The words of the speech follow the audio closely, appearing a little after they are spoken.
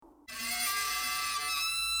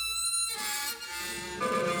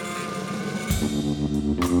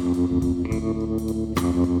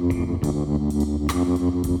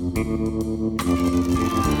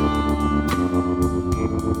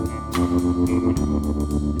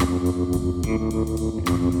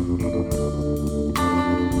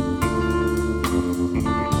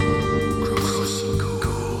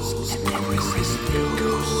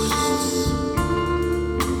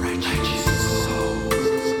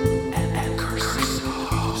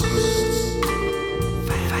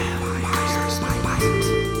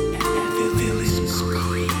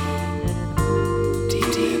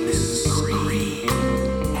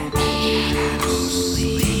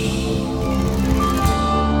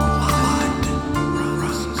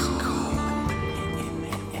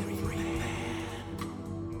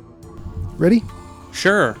Ready?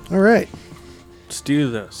 Sure. All right. Let's do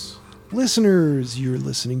this. Listeners, you're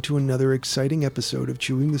listening to another exciting episode of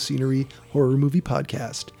Chewing the Scenery Horror Movie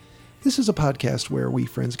Podcast. This is a podcast where we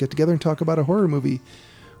friends get together and talk about a horror movie,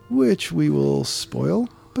 which we will spoil.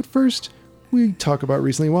 But first, we talk about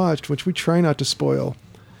recently watched, which we try not to spoil.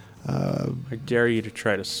 I dare you to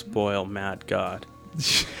try to spoil Mad God.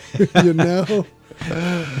 You know?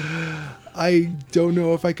 I don't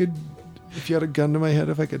know if I could, if you had a gun to my head,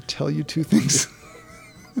 if I could tell you two things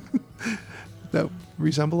that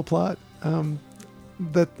resemble a plot.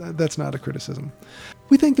 That's not a criticism.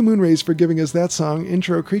 We thank the Moonrays for giving us that song,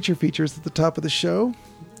 Intro Creature Features, at the top of the show.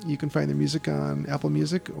 You can find their music on Apple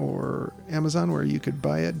Music or Amazon, where you could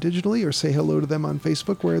buy it digitally, or say hello to them on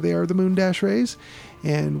Facebook, where they are the Moon-Rays.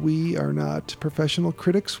 And we are not professional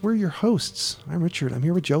critics. We're your hosts. I'm Richard. I'm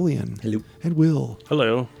here with Jolien. Hello. And Will.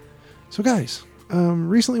 Hello. So guys,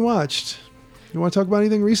 recently watched. You want to talk about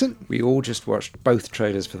anything recent? We all just watched both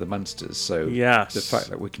trailers for the Munsters, so Yes. the fact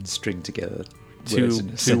that we can string together Two words in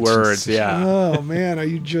a two sentence. words, yeah. Oh man, are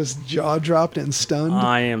you just jaw-dropped and stunned?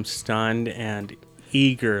 I am stunned and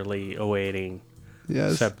eagerly awaiting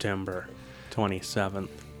Yes. September 27th,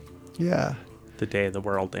 Yeah. the day the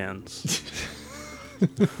world ends.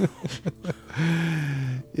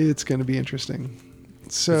 It's going to be interesting.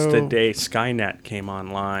 So It's the day Skynet came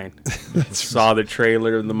online. Saw the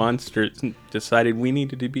trailer of the Monsters and decided we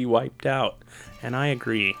needed to be wiped out. And I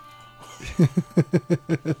agree.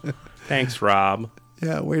 Thanks, Rob.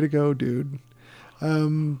 Yeah, way to go, dude.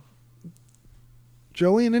 Jolien,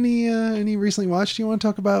 any recently watched you want to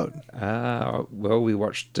talk about? Well, we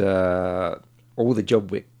watched all the John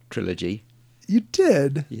Wick trilogy. You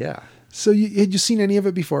did. Yeah. So had you seen any of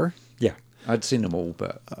it before? Yeah. I'd seen them all,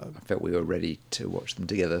 but I felt we were ready to watch them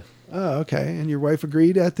together. Oh, okay. And your wife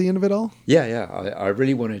agreed at the end of it all? Yeah. I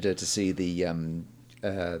really wanted her to see the,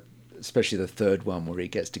 especially the third one where he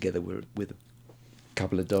gets together with a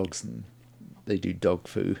couple of dogs and they do dog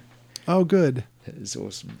foo. Oh, good. It's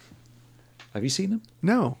awesome. Have you seen them?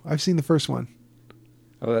 No, I've seen the first one.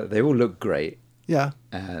 Oh, they all look great. Yeah.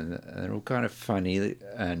 And they're all kind of funny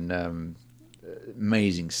and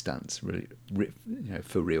amazing stunts, really,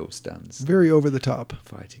 for real stunts. Very over the top.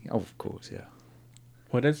 Fighting. Oh, of course, yeah.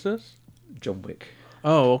 What is this? John Wick.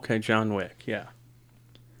 Oh, okay, John Wick, yeah.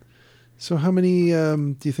 So how many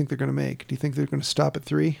do you think they're going to make? Do you think they're going to stop at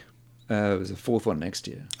 3? There's a fourth one next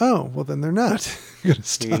year. Oh, well then they're not going to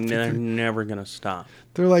stop. They're never going to stop.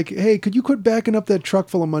 They're like, hey, could you quit backing up that truck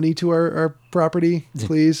full of money to our property,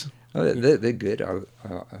 please? Oh, they're good. I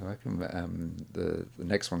reckon the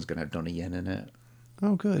next one's going to have Donnie Yen in it.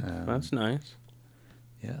 Oh, good. That's nice.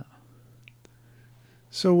 Yeah.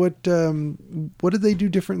 So what did they do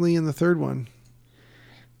differently in the third one?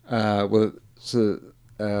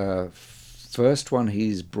 First one,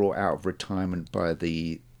 he's brought out of retirement by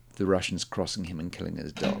the Russians crossing him and killing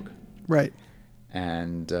his dog. Right.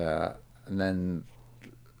 And then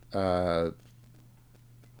the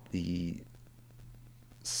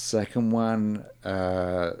second one,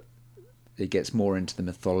 it gets more into the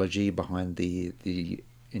mythology behind the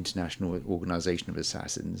International Organization of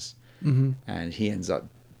Assassins. Mm-hmm. And he ends up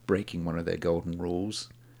breaking one of their golden rules,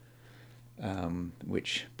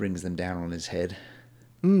 which brings them down on his head.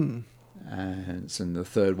 Mm. And so in the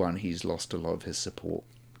third one, he's lost a lot of his support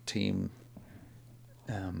team.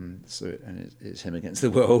 It's him against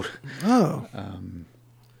the world. Oh.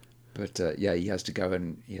 He has to go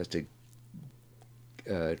and he has to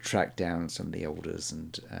track down some of the elders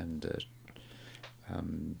and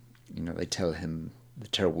they tell him the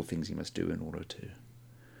terrible things he must do in order to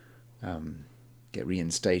get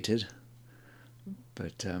reinstated.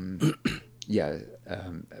 But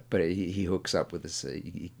but he hooks up with this.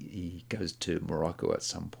 He goes to Morocco at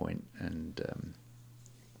some point and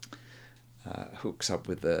hooks up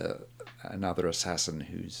with another assassin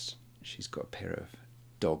she's got a pair of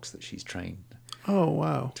dogs that she's trained. Oh,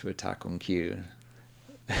 wow. to attack on cue.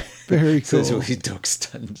 Very So cool. there's all these dog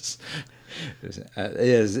stunts.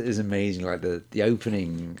 It's amazing, like the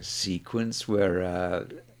opening sequence where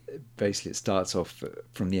basically it starts off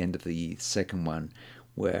from the end of the second one,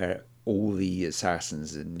 where all the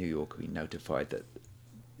assassins in New York are notified that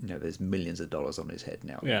there's millions of dollars on his head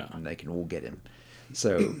now, Yeah. and they can all get him.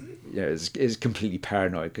 So it's completely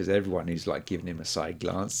paranoid because everyone who's like giving him a side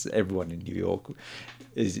glance, everyone in New York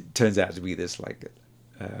turns out to be this like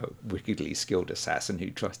wickedly skilled assassin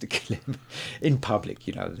who tries to kill him in public.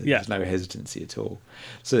 There's no hesitancy at all.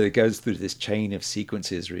 So it goes through this chain of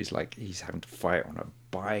sequences where he's having to fight on a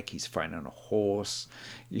bike, he's fighting on a horse.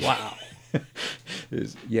 Wow.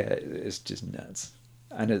 It's just nuts.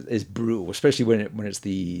 And it's brutal, especially when it's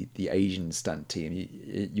the Asian stunt team.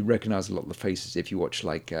 You recognize a lot of the faces if you watch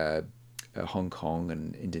like Hong Kong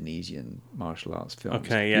and Indonesian martial arts films.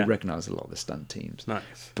 Okay, yeah. You recognize a lot of the stunt teams.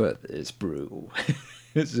 Nice. But it's brutal.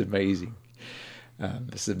 It's amazing.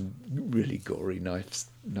 There's some really gory knife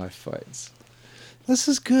fights. This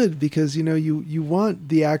is good because, you want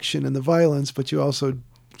the action and the violence, but you also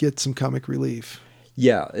get some comic relief.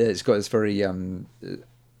 Yeah, it's got this very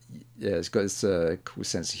it's got this cool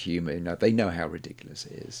sense of humor. They know how ridiculous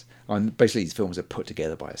it is. And basically, these films are put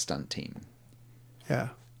together by a stunt team. Yeah.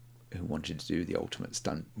 Who wanted to do the ultimate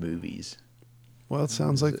stunt movies. Well, it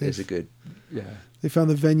sounds like it's a good, they found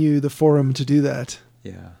the venue, the forum to do that.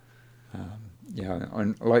 Yeah,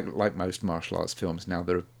 and like most martial arts films now,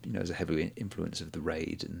 there's a heavy influence of The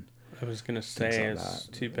Raid and. I was gonna say it's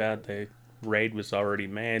too bad the Raid was already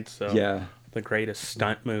made, so yeah, the greatest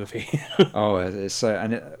stunt movie. Oh, it's so,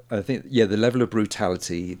 and I think the level of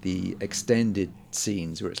brutality, the extended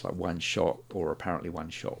scenes where it's like one shot or apparently one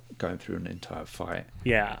shot going through an entire fight.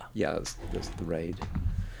 Yeah, that's The Raid.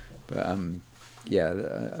 But I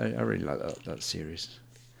really like that series.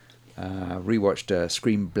 Rewatched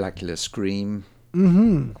Scream Blackula Scream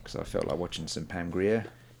because I felt like watching some Pam Grier.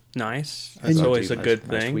 Nice. That's always a good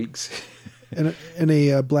thing. Weeks. and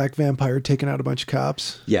a black vampire taking out a bunch of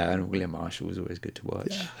cops. Yeah, and William Marshall was always good to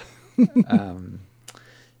watch.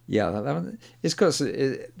 Yeah. That one.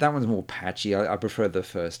 That one's more patchy. I prefer the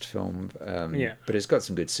first film. But it's got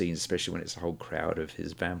some good scenes, especially when it's a whole crowd of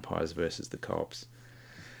his vampires versus the cops.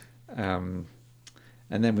 And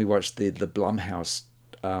then we watched the Blumhouse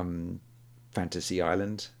Fantasy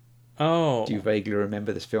Island. Oh. Do you vaguely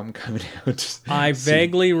remember this film coming out? I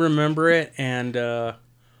vaguely remember it, and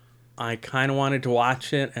I kind of wanted to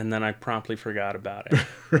watch it, and then I promptly forgot about it.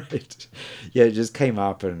 Right. Yeah, it just came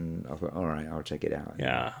up, and I thought, all right, I'll check it out.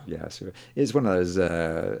 Yeah. Yeah, so it's one of those,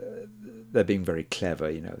 they're being very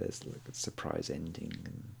clever, there's like a surprise ending.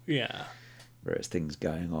 And various things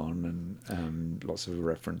going on, and lots of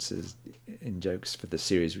references in jokes for the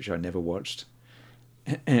series, which I never watched.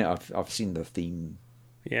 I've seen the theme.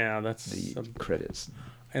 Yeah, that's the credits.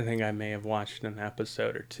 I think I may have watched an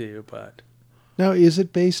episode or two, but now is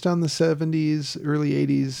it based on the 70s, early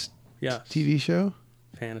 80s TV show?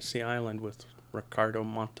 Fantasy Island with Ricardo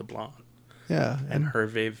Montalban. Yeah, and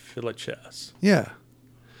Hervé Villechaize. Yeah.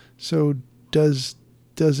 So does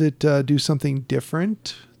it do something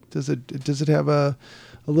different? Does it have a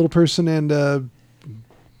little person and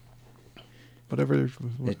whatever?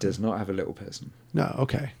 It does not have a little person. No,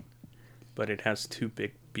 okay. But it has two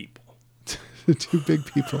big people. Two big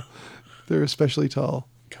people. They're especially tall.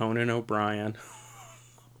 Conan O'Brien.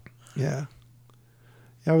 Yeah.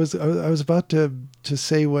 I was about to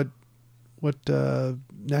say what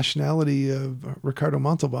nationality Ricardo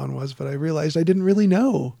Montalban was, but I realized I didn't really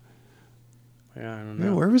know. Yeah, I don't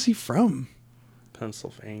know. Where was he from?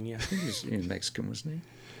 Pennsylvania. I think he was Mexican, wasn't he?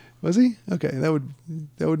 Was he? Okay, that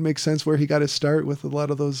would make sense where he got his start with a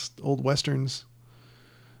lot of those old westerns.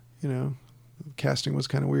 Casting was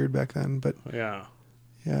kind of weird back then, but yeah,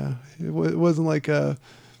 it wasn't like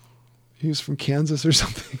he was from Kansas or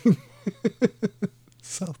something.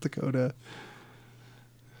 South Dakota.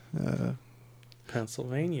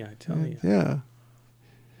 Pennsylvania, I tell you. Yeah.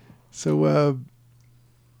 So,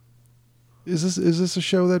 is this a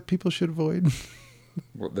show that people should avoid?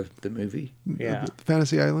 What, the movie? Yeah. The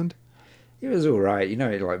Fantasy Island? It was all right.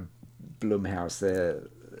 Like Blumhouse,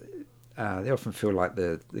 they often feel like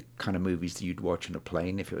the kind of movies that you'd watch on a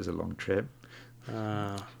plane if it was a long trip.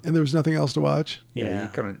 And there was nothing else to watch? Yeah. You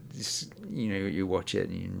kind of just, you watch it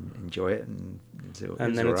and you enjoy it, and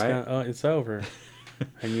then it's over.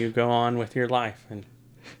 And you go on with your life and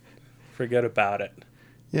forget about it.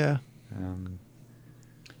 Yeah.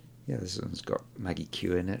 This one's got Maggie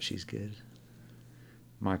Q in it. She's good.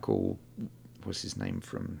 Michael, what's his name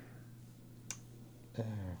from?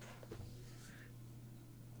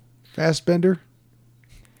 Fassbender?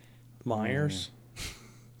 Myers.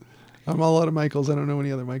 I'm all out of Michaels. I don't know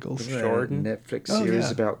any other Michaels. The Jordan? Netflix Oh, series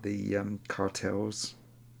yeah. about the cartels.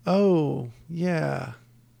 Oh, yeah.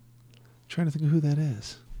 Trying to think of who that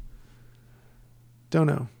is. Don't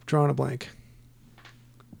know. Drawing a blank.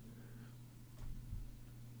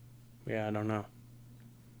 Yeah, I don't know.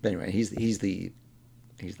 Anyway, he's the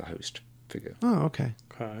host figure. Oh, okay.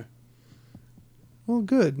 Okay. Well,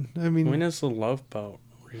 good. I mean, When is the Love Boat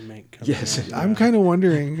remake coming Yes. out? I'm kind of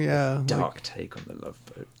wondering. Yeah. Dark take on the Love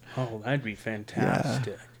Boat. Oh, that'd be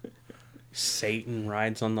fantastic. Satan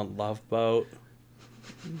rides on the Love Boat.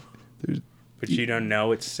 There's- But you don't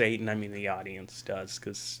know it's Satan. I mean, the audience does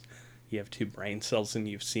because you have 2 brain cells and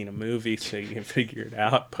you've seen a movie, so you can figure it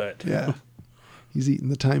out. But yeah. He's eating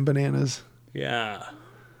the time bananas. yeah.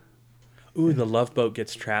 Ooh, the Love Boat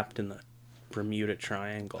gets trapped in the Bermuda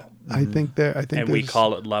Triangle. I think And we there's-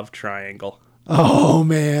 call it Love Triangle. Oh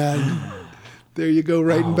man. There you go,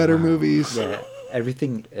 writing better movies. Yeah,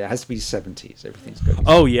 everything. It has to be 70s. Everything's got.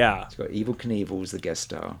 Oh, yeah. It's got Evil Knievel as the guest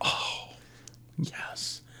star.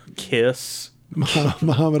 Yes. Kiss.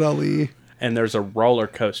 Muhammad Ali. And there's a roller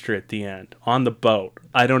coaster at the end on the boat.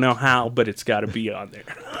 I don't know how, but it's got to be on there.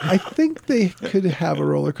 I think they could have a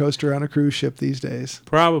roller coaster on a cruise ship these days.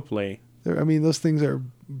 Probably. I mean, those things are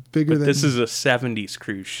bigger But than. this is a 70s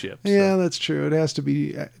cruise ship. So. Yeah, that's true. It has to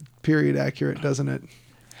be period accurate, doesn't it?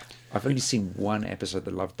 I've only seen one episode of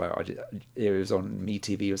The Love Boat. It was on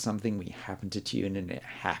MeTV or something. We happened to tune in, and it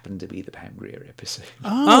happened to be the Pam Grier episode.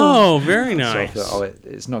 Oh, very So I nice. thought, oh,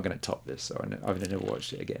 it's not going to top this. So I've never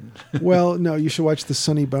watched it again. Well, no, you should watch the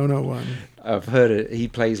Sonny Bono one. I've heard it. He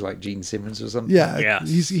plays like Gene Simmons or something. Yeah, Yes.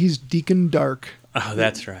 he's Deacon Dark. Oh,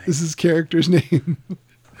 that's right. This is his character's name.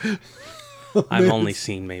 I've only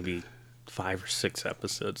seen maybe 5 or 6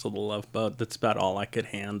 episodes of The Love Boat. That's about all I could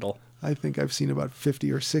handle. I think I've seen about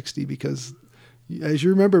 50 or 60 because, as you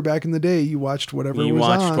remember, back in the day, you watched whatever You was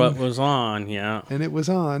watched on, what was on, yeah. and it was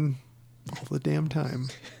on all the damn time.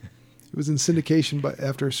 It was in syndication, but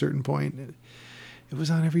after a certain point, it was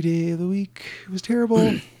on every day of the week. It was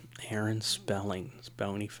terrible. Aaron Spelling's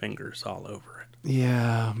bony fingers all over it.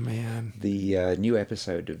 Yeah, man. The new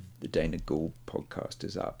episode of the Dana Gould podcast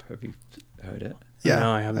is up. Have you heard it? Yeah,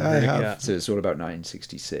 No, I haven't heard it yet. So it's all about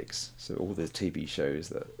 1966. So all the TV shows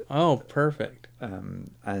that, Oh, perfect.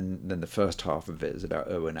 and then the first half of it is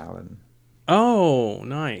about Owen Allen, Oh,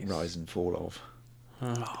 nice. rise and fall of.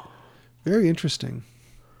 Oh, Very interesting.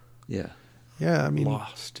 Yeah. Yeah, I mean,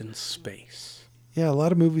 Lost in Space. yeah, a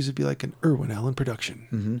lot of movies would be like an Irwin Allen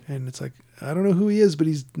production, and it's like I don't know who he is, but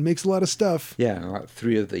he makes a lot of stuff. Yeah, and like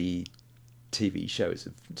 3 of the TV shows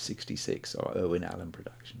of 66 are Owen Allen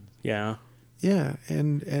productions. Yeah. Yeah,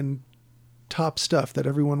 and top stuff that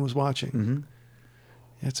everyone was watching. Mm-hmm.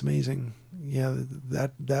 It's amazing. Yeah,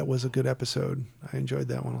 that was a good episode. I enjoyed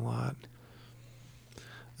that one a lot.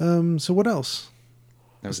 So what else?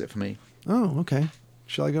 That was it for me. Oh, okay.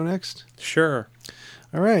 Shall I go next? Sure.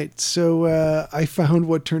 All right. So I found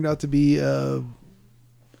what turned out to be a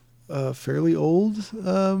fairly old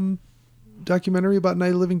documentary about Night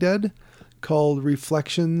of the Living Dead called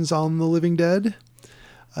Reflections on the Living Dead.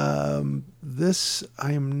 This,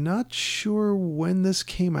 I am not sure when this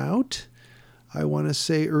came out. I want to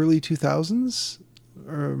say early 2000s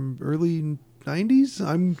or early 90s.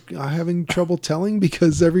 I'm having trouble telling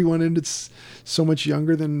because everyone in it's so much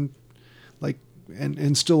younger than like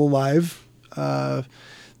and still alive.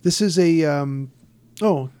 This is a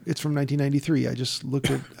it's from 1993. I just looked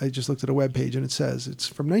at a web page and it says it's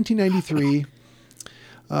from 1993.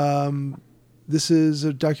 This is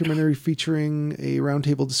a documentary featuring a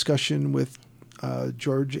roundtable discussion with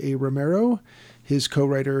George A. Romero, his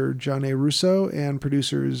co-writer John A. Russo, and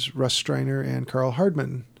producers Russ Streiner and Carl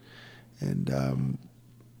Hardman. And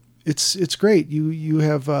it's great. You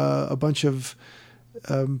have a bunch of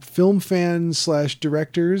film fans /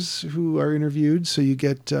 directors who are interviewed. So you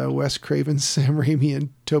get Wes Craven, Sam Raimi, and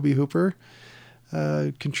Tobe Hooper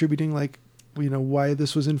contributing, why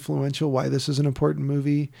this was influential, why this is an important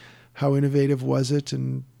movie, how innovative was it,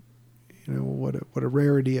 and what a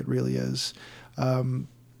rarity it really is.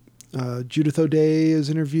 Judith O'Dea is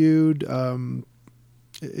interviewed.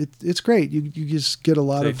 It's great. You just get a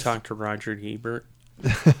lot They of. talked to Roger Ebert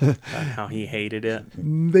about how he hated it.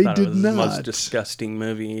 They Thought did it was not. the most disgusting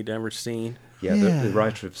movie he'd ever seen. Yeah, Yeah. The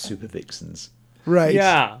writer of Super Vixens. Right.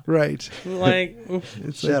 Yeah. Right. Like,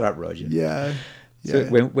 It's Shut up, Roger. Yeah. So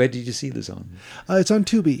Yeah. where did you see this on? It's on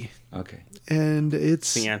Tubi, Okay. and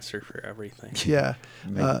it's the answer for everything. yeah.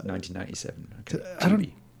 1997. Okay. I don't.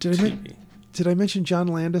 TV. Did I, Did I mention John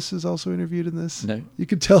Landis is also interviewed in this? No. You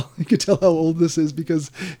could tell how old this is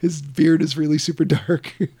because his beard is really super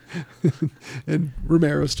dark. And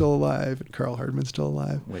Romero's still alive, and Carl Hardman's still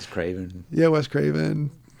alive. Wes Craven. Yeah, Wes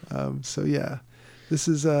Craven. So yeah, this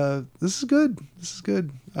is good. This is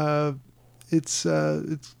good. It's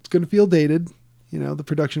going to feel dated. You know, the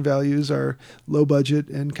production values are low budget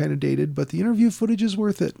and kind of dated, but the interview footage is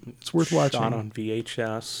worth it. It's worth watching. Shot on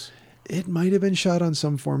VHS. It might have been shot on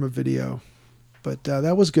some form of video, but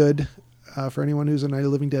that was good for anyone who's a Night of the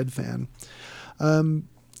Living Dead fan.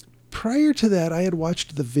 Prior to that, I had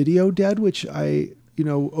watched The Video Dead, which I,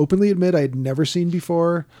 openly admit I had never seen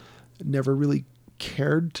before, never really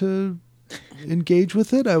cared to engage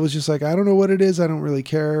with it. I was just like, I don't know what it is. I don't really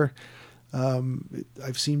care.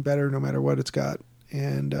 I've seen better no matter what it's got.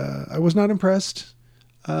 And I was not impressed.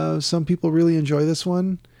 Some people really enjoy this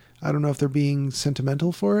one. I don't know if they're being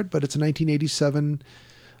sentimental for it, but it's a 1987,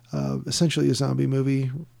 essentially a zombie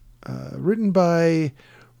movie, written by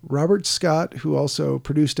Robert Scott, who also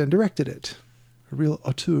produced and directed it. A real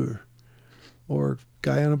auteur, or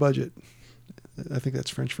guy on a budget. I think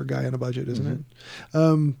that's French for guy on a budget, isn't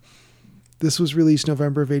it? This was released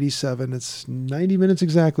November of 87. It's 90 minutes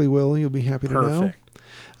exactly, Will. You'll be happy to know.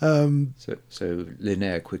 Perfect. So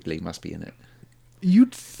Linnea Quigley must be in it.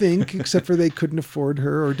 You'd think, except for they couldn't afford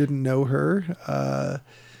her or didn't know her.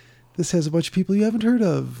 This has a bunch of people you haven't heard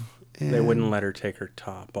of. And, They wouldn't let her take her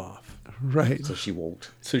top off. Right. So she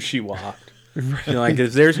walked. So she walked. Right. You're like,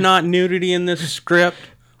 if there's not nudity in this script,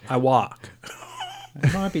 I walk.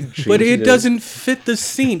 It might be treated But it as- doesn't fit the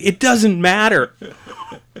scene. It doesn't matter.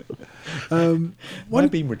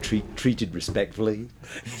 Might be treated respectfully.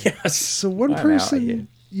 Yes. So one I'm out of here. person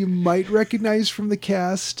you might recognize from the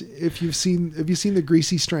cast, have you seen The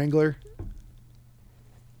Greasy Strangler?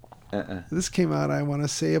 This came out, I want to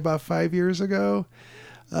say, about 5 years ago.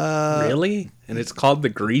 Really? And it's called The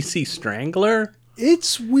Greasy Strangler?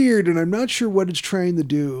 It's weird, and I'm not sure what it's trying to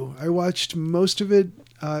do. I watched most of it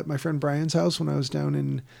at my friend Brian's house when I was down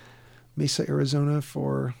in Mesa, Arizona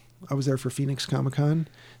I was there for Phoenix Comic-Con.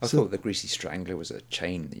 I thought the Greasy Strangler was a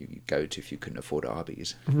chain that you could go to if you couldn't afford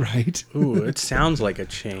Arby's. Right. Ooh, it sounds like a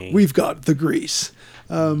chain. We've got the grease.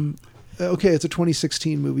 Okay, it's a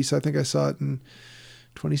 2016 movie, so I think I saw it in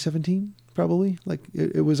 2017, probably. Like,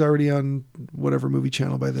 it was already on whatever movie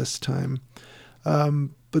channel by this time.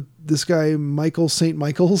 But this guy, Michael St.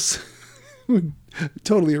 Michaels,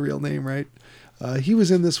 totally a real name, right? He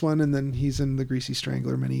was in this one, and then he's in The Greasy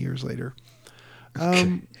Strangler many years later.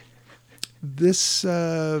 There's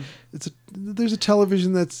a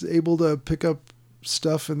television that's able to pick up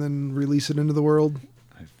stuff and then release it into the world.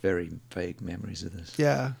 I have very vague memories of this.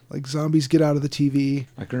 Yeah, like zombies get out of the TV.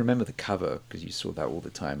 I can remember the cover because you saw that all the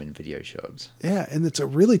time in video shops. Yeah, and it's a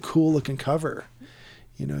really cool looking cover.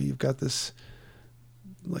 You've got this,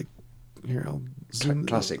 like, here, I'll zoom.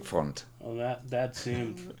 Classic font. Oh, that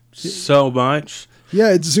zoomed so much. Yeah,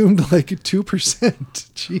 it zoomed like 2%.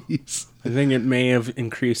 Jeez. I think it may have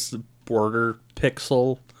increased the border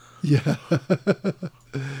pixel. Yeah.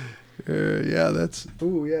 Yeah, that's...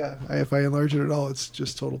 Ooh, yeah. If I enlarge it at all, it's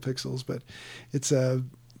just total pixels. But it's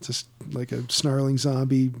just like a snarling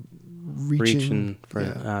zombie reaching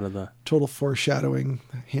out of the... Total foreshadowing,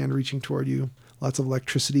 hand reaching toward you. Lots of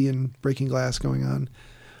electricity and breaking glass going on.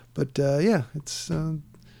 But, yeah, it's a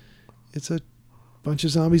bunch of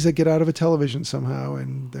zombies that get out of a television somehow,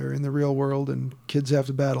 and they're in the real world, and kids have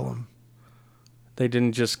to battle them. They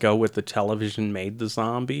didn't just go with the television made the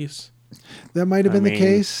zombies. That might have been the mean-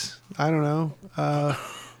 case. I don't know.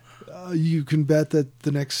 You can bet that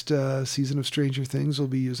the next season of Stranger Things will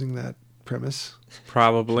be using that premise.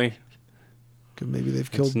 Probably. 'Cause maybe they've It's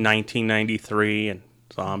killed... 1993 and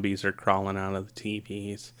zombies are crawling out of the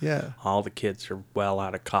TVs. Yeah, All the kids are well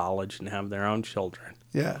out of college and have their own children.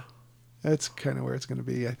 yeah. That's kind of where it's going to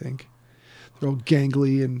be, I think. They're all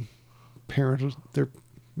gangly and they're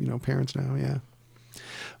parents now, yeah.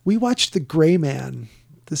 We watched The Gray Man.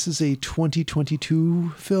 This is a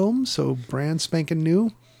 2022 film, so brand spanking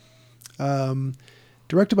new.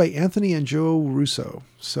 Directed by Anthony and Joe Russo.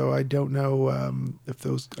 So I don't know if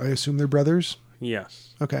those... I assume they're brothers?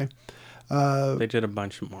 Yes. Okay. They did a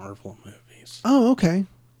bunch of Marvel movies. Oh, okay.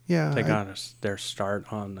 Yeah. They got their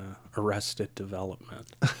start on Arrested Development.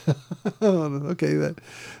 Okay, that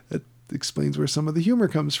explains where some of the humor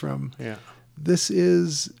comes from. Yeah. This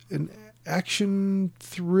is an action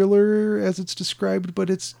thriller as it's described, but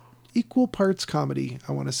it's equal parts comedy,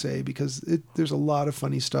 I want to say, because there's a lot of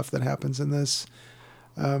funny stuff that happens in this.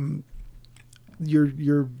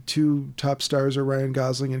 Your two top stars are Ryan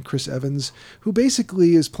Gosling and Chris Evans, who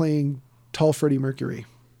basically is playing tall Freddie Mercury.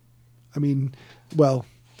 I mean, well,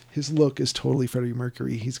 his look is totally Freddie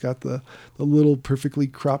Mercury. He's got the little perfectly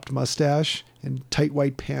cropped mustache and tight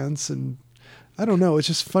white pants, and I don't know. It's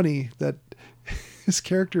just funny that his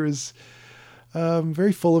character is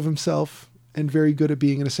very full of himself and very good at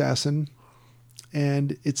being an assassin.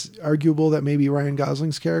 And it's arguable that maybe Ryan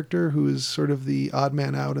Gosling's character, who is sort of the odd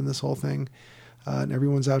man out in this whole thing, and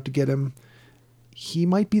everyone's out to get him, he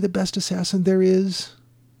might be the best assassin there is,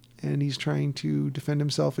 and he's trying to defend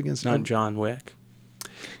himself against... Not John Wick.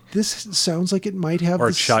 This sounds like it might have...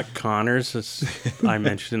 Or Chuck Connors, as I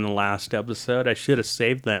mentioned in the last episode. I should have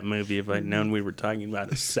saved that movie if I'd known we were talking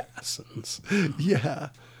about assassins. Yeah.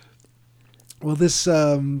 Well, this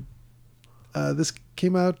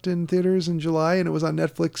came out in theaters in July, and it was on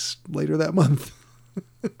Netflix later that month.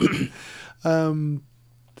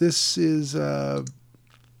 This is a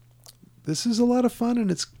lot of fun,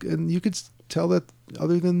 and you could tell that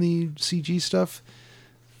other than the CG stuff,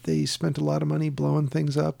 they spent a lot of money blowing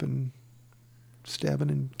things up and stabbing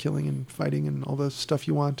and killing and fighting and all the stuff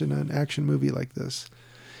you want in an action movie like this.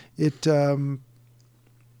 It's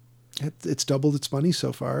doubled its money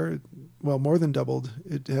so far. Well, more than doubled.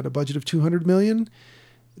 It had a budget of $200 million.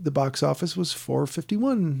 The box office was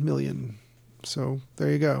 $451 million. So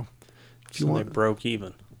there you go. They broke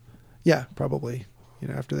even. Yeah, probably.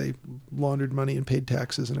 After they laundered money and paid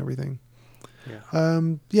taxes and everything. Yeah.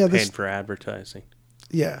 Paid for advertising.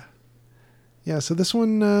 Yeah. Yeah, so this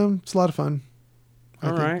one, it's a lot of fun.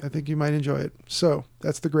 I think you might enjoy it. So,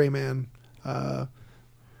 that's The Gray Man.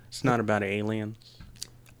 It's not about aliens?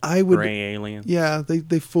 Gray aliens? Yeah,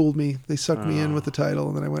 they fooled me. They sucked me in with the title,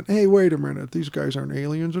 and then I went, hey, wait a minute. These guys aren't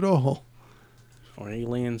aliens at all. Or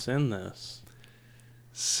aliens in this.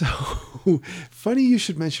 So, funny you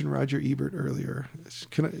should mention Roger Ebert earlier.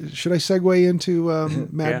 Should I segue into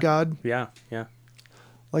Mad God? Yeah.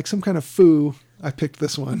 Like some kind of foo, I picked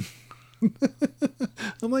this one.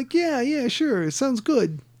 I'm like, yeah, sure. It sounds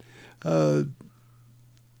good.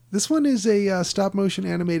 This one is a stop motion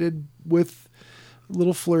animated with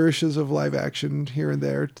little flourishes of live action here and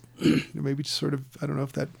there. Maybe just sort of, I don't know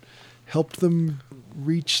if that helped them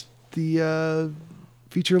reach the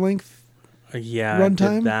feature length. Yeah, it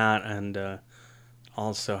did that, and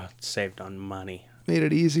also saved on money. Made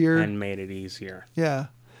it easier. Yeah.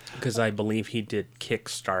 Because I believe he did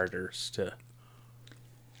Kickstarters to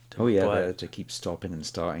keep stopping and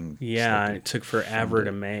starting. Yeah, it took forever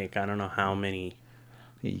to make. I don't know how many.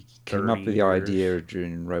 He came up with the idea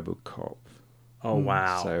during RoboCop. Oh,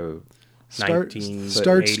 wow. So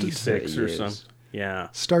 1986 or something. Yeah.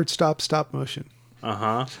 Stop motion.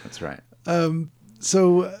 Uh-huh. That's right.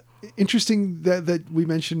 So interesting that we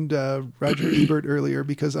mentioned Roger Ebert earlier,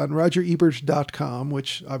 because on RogerEbert.com,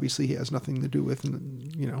 which obviously he has nothing to do with,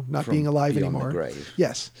 not being alive anymore.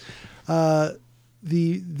 Yes. The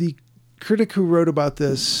critic who wrote about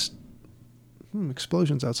this,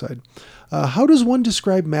 explosions outside. How does one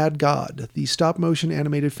describe Mad God, the stop-motion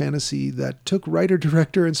animated fantasy that took writer,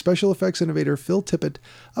 director, and special effects innovator Phil Tippett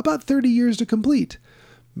about 30 years to complete?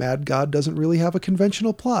 Mad God doesn't really have a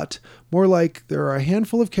conventional plot. More like there are a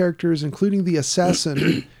handful of characters, including the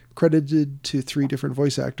assassin, credited to 3 different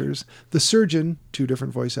voice actors, the surgeon, 2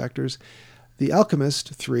 different voice actors, the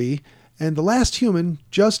alchemist, 3, and the last human,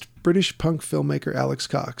 just British punk filmmaker Alex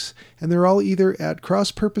Cox. And they're all either at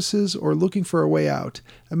cross purposes or looking for a way out.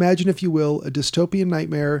 Imagine, if you will, a dystopian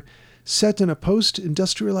nightmare set in a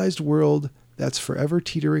post-industrialized world that's forever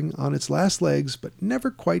teetering on its last legs but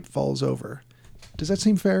never quite falls over. Does that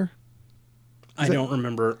seem fair? I don't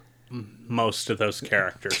remember most of those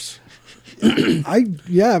characters. Me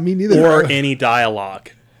neither. Or any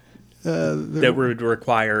dialogue that would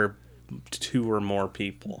require 2 or more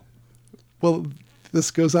people. Well,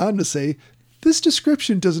 this goes on to say, this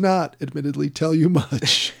description does not, admittedly, tell you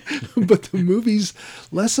much, but the movie's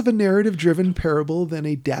less of a narrative-driven parable than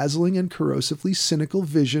a dazzling and corrosively cynical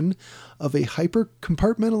vision of a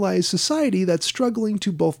hyper-compartmentalized society that's struggling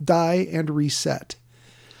to both die and reset.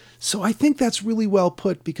 So I think that's really well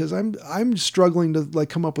put, because I'm struggling to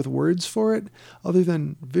come up with words for it, other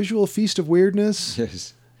than visual feast of weirdness.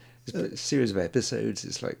 Yes, it's a series of episodes.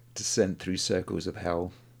 It's like descent through circles of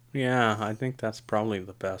hell. Yeah, I think that's probably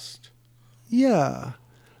the best. Yeah.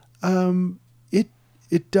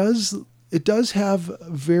 It does have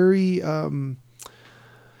very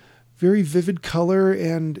very vivid color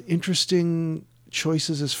and interesting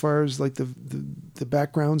choices as far as like the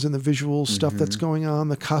backgrounds and the visual stuff that's going on,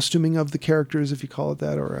 the costuming of the characters, if you call it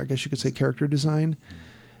that, or I guess you could say character design.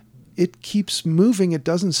 It keeps moving. It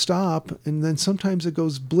doesn't stop. And then sometimes it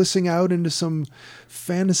goes blissing out into some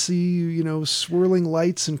fantasy, swirling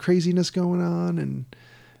lights and craziness going on. And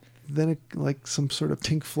like some sort of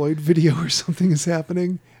Pink Floyd video or something is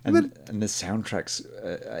happening, And then the soundtracks,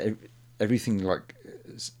 everything like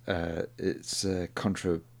it's a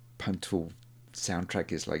contrapuntal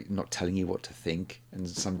soundtrack is like not telling you what to think, and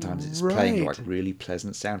sometimes it's playing Right. like really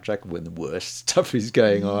pleasant soundtrack when the worst stuff is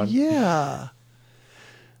going on. yeah.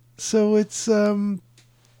 So it's it's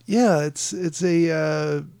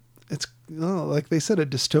like they said, a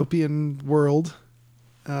dystopian world.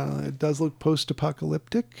 It does look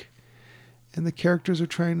post-apocalyptic, and the characters are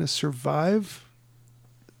trying to survive.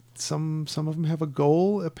 Some of them have a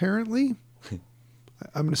goal, apparently.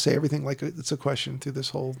 I'm going to say everything like it's a question through this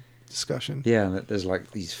whole discussion. Yeah, and there's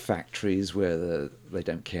like these factories where they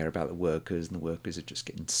don't care about the workers, and the workers are just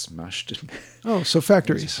getting smushed. And Oh, so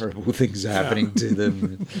factories. horrible things are happening to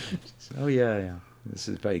them. Oh yeah, this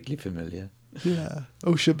is vaguely familiar. Yeah.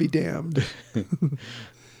 OSHA be damned.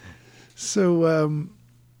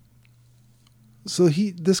 So,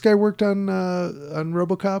 this guy worked on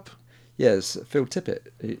RoboCop. Yes, Phil Tippett.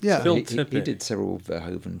 Yeah. Phil He Tippett. did several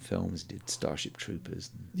Verhoeven films. He did Starship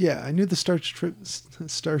Troopers. Yeah, I knew the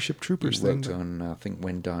Starship Troopers He thing. worked on, I think,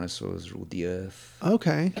 When Dinosaurs Ruled the Earth.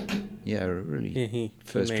 Okay. Yeah, really He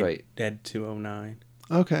first made rate. Dead 209.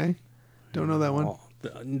 Okay. Don't know that one. Oh,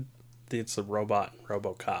 it's a robot,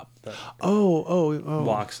 RoboCop, that Oh.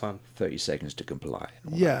 walks on. 30 Seconds to Comply.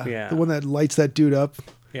 Yeah. Yeah. The one that lights that dude up.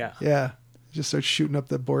 Yeah. Yeah. Just starts shooting up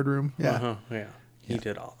the boardroom. Yeah. Uh-huh, yeah. He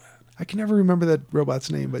did all that. I can never remember that robot's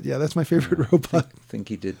name, but yeah, that's my favorite robot. I think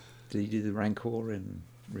he did. Did he do the Rancor and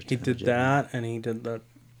Return He of did the Jedi? that, and he did the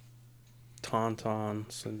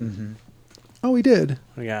Tauntauns, and Mm-hmm. Oh, he did.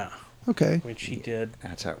 yeah, Okay. which he did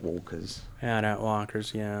Attack Walkers. at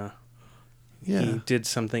Walkers. Yeah. Yeah. He did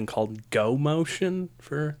something called Go Motion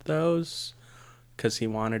for those, because he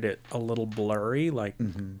wanted it a little blurry, like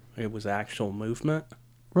it was actual movement.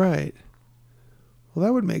 Right. Well,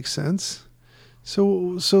 that would make sense.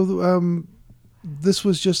 So, this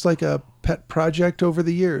was just like a pet project over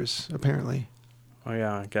the years, apparently. Oh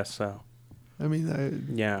yeah, I guess so. I mean,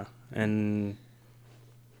 Yeah, and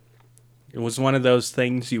it was one of those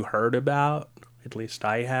things you heard about. At least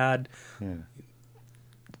I had Yeah.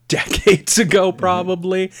 decades ago,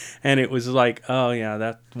 probably, and it was like, oh yeah,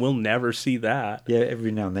 that we'll never see that. Yeah,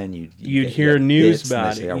 every now and then you'd You'd hear news bits and they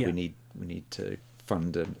about say, it, Oh, yeah. we need to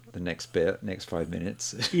fund the next bit, next 5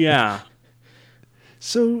 minutes. Yeah,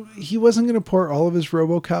 so he wasn't going to pour all of his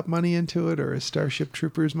RoboCop money into it or his Starship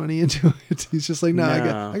Troopers money into it. He's just like, no.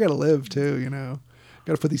 I got to live too,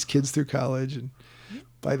 Got to put these kids through college and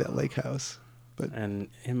buy that lake house. But and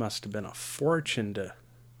it must have been a fortune to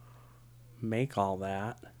make all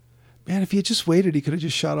that. man, if he had just waited, he could have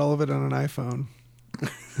just shot all of it on an iPhone.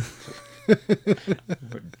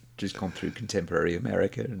 Just gone through contemporary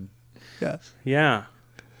America and Yeah. Yeah,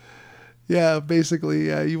 Yeah, basically,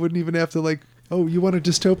 yeah. You wouldn't even have to like, oh, you want a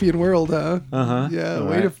dystopian world, huh? Uh-huh. Yeah, All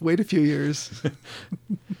wait right. wait a few years.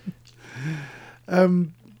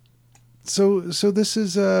 So this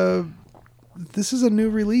is a new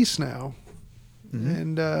release now,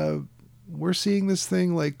 and we're seeing this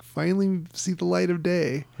thing like finally see the light of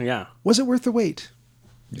day. yeah, Was it worth the wait?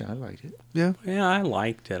 yeah, I liked it. Yeah. yeah. I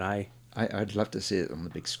liked it. I'd love to see it on the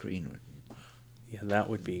big screen. Yeah, that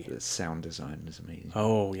would be. The sound design is amazing.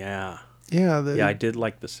 Oh yeah, Yeah. yeah. I did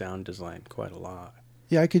like the sound design quite a lot.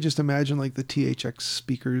 Yeah, I could just imagine like the THX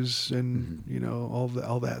speakers and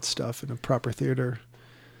all that stuff in a proper theater.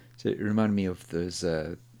 So it reminded me of those,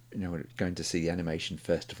 going to see the animation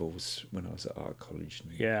festivals when I was at art college.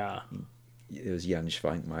 And Yeah, It was Jan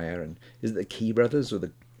Schwankmeyer and is it the Key Brothers or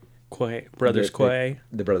the Brothers the- Quay.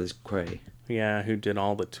 The Brothers Quay. Yeah, who did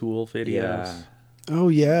all the Tool videos. Yeah, Oh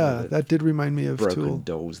yeah, the that did remind me of broken Tool.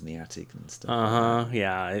 dolls in the attic and stuff. Uh huh.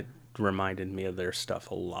 Yeah, it reminded me of their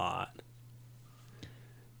stuff a lot.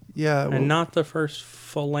 Yeah, well, And not the first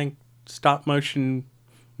full length stop motion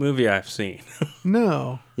movie I've seen.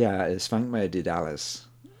 no. Yeah, Schwankmeyer did Alice.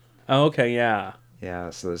 Oh, okay, yeah. Yeah,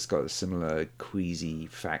 so it's got a similar queasy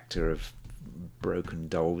factor of broken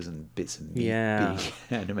dolls and bits of meat Yeah.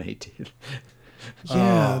 being animated.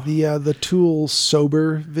 Yeah, the Tool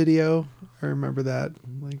sober video. I remember that.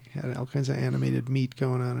 Like had all kinds of animated meat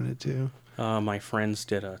going on in it too. My friends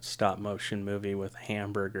did a stop motion movie with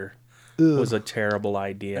hamburger. Ugh. It was a terrible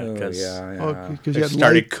idea Oh, because yeah, Oh, yeah. because they you had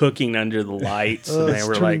started light, cooking under the lights, and they it's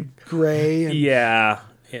were like, turning gray. And, "Yeah,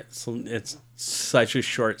 it's such a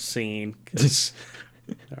short scene." 'Cause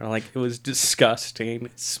they're like, it was disgusting.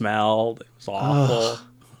 It smelled. It was awful.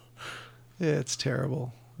 yeah, it's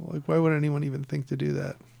terrible. Like, why would anyone even think to do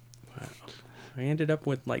that? I ended up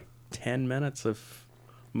with like 10 minutes of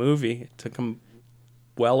movie. It took them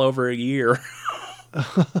well over a year.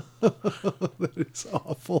 That is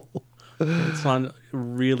awful. It's on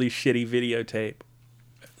really shitty videotape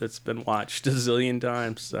that's been watched a zillion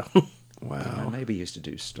times. So Wow. Maybe used to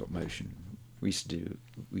do stop motion. We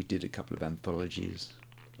did a couple of anthologies.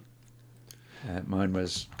 Mine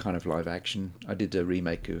was kind of live action. I did a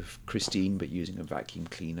remake of Christine, but using a vacuum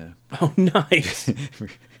cleaner. oh, nice. We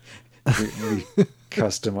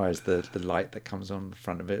customized the light that comes on the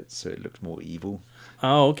front of it so it looked more evil.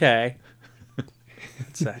 Oh, okay.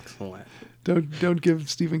 That's excellent. Don't give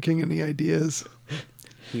Stephen King any ideas.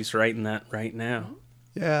 He's writing that right now.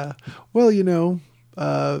 Yeah. Well,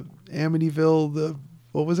 Amityville,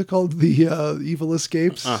 what was it called? The Evil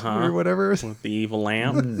Escapes or whatever. With the evil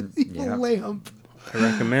lamp. Evil Yeah. lamp. I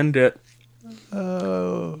recommend it.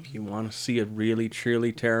 Oh. If you want to see a really,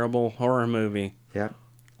 truly terrible horror movie. Yeah.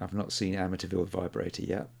 I've not seen Amityville Vibrator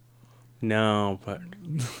yet. No, but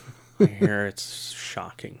I hear it's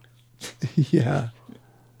shocking. Yeah.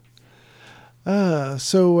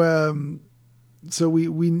 So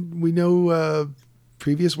we know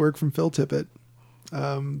previous work from Phil Tippett.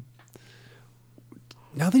 Now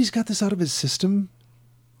that he's got this out of his system,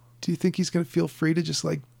 do you think he's going to feel free to just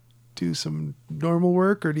like do some normal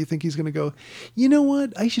work, or do you think he's going to go, you know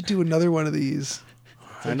what, I should do another one of these?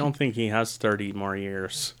 I don't think he has 30 more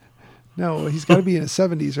years. No, he's got to be in his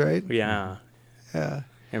 70s, right? Yeah. Yeah.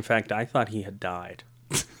 In fact, I thought he had died.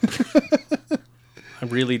 I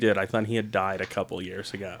really did. I thought he had died a couple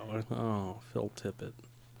years ago. Oh, Phil Tippett.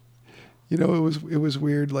 It was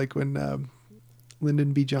weird, like when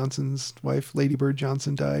Lyndon B. Johnson's wife, Lady Bird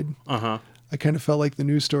Johnson, died. Uh-huh. I kind of felt like the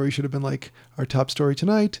news story should have been like, our top story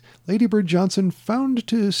tonight, Lady Bird Johnson, found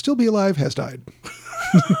to still be alive, has died.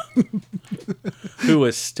 Who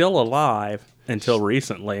was still alive until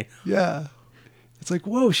recently. Yeah. It's like,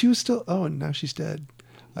 whoa, she was still, oh, and now she's dead.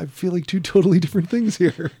 I'm feeling two totally different things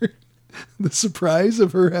here. The surprise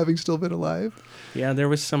of her having still been alive. Yeah, there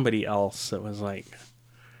was somebody else that was like,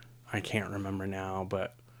 I can't remember now,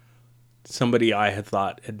 but somebody I had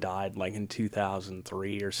thought had died like in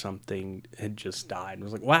 2003 or something had just died. I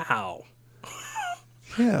was like, wow.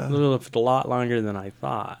 Yeah. Lived a lot longer than I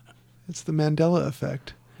thought. It's the Mandela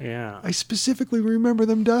effect. Yeah. I specifically remember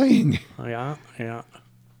them dying. Yeah, yeah.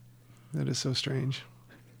 That is so strange.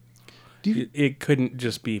 It couldn't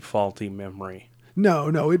just be faulty memory.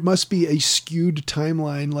 No, it must be a skewed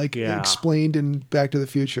timeline, like explained in Back to the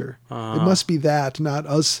Future. It must be that, not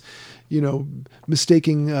us,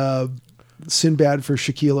 mistaking Sinbad for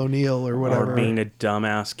Shaquille O'Neal or whatever. Or being a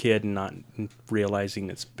dumbass kid and not realizing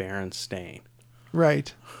it's Berenstain.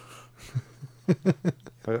 Right.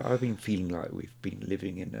 I've been feeling like we've been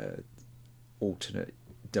living in a alternate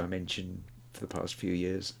dimension for the past few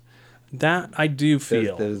years. That I do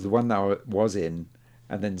feel. There's the one that I was in,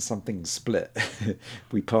 and then something split.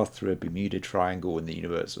 We passed through a Bermuda Triangle in the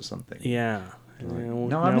universe or something. Yeah.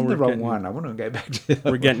 No, I'm in the wrong one. I want to go back to the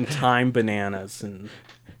other We're getting time bananas and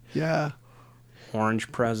Yeah.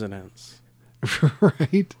 orange presidents.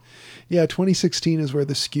 Right. Yeah, 2016 is where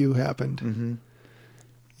the skew happened. Mm-hmm.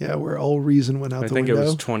 Yeah, where all reason went out I the think window. it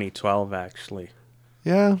was 2012, actually,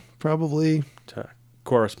 Yeah, probably. to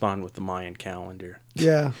correspond with the Mayan calendar.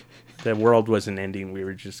 Yeah. The world wasn't ending. We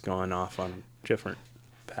were just going off on a different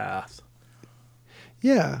path.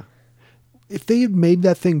 Yeah. If they had made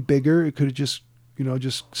that thing bigger, it could have just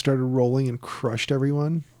started rolling and crushed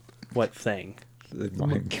everyone. What thing? The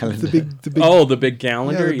Mayan calendar. The big Oh, the big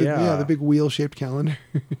calendar? Yeah. the big wheel-shaped calendar.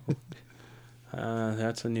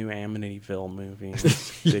 That's a new Amityville movie.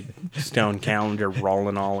 Big stone calendar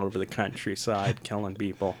rolling all over the countryside, killing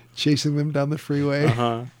people. Chasing them down the freeway.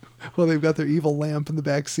 Uh-huh. Well, they've got their evil lamp in the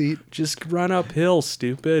back seat. Just run uphill,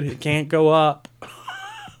 stupid. It can't go up.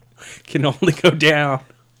 It can only go down.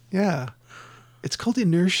 Yeah. It's called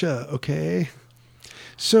inertia, okay?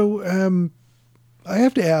 So, I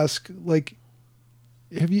have to ask, like,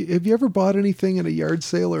 have you ever bought anything at a yard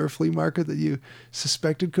sale or a flea market that you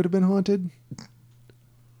suspected could have been haunted?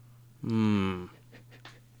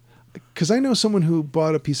 Because I know someone who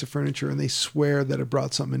bought a piece of furniture and they swear that it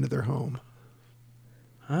brought something into their home.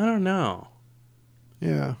 I don't know.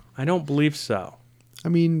 Yeah. I don't believe so. I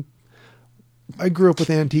mean, I grew up with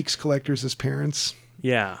antiques collectors as parents,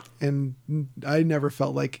 Yeah. and I never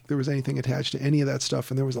felt like there was anything attached to any of that stuff,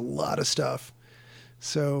 and there was a lot of stuff.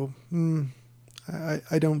 So,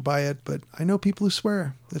 I don't buy it, but I know people who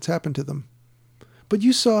swear that's happened to them. But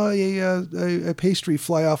you saw a pastry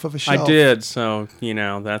fly off of a shelf. I did, so,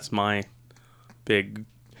 that's my big,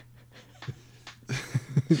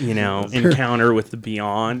 encounter with the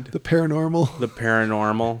beyond, The paranormal. the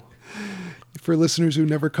paranormal. For listeners who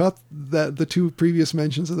never caught that, the two previous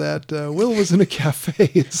mentions of that, Will was in a cafe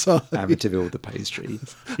and saw Amityville the pastry.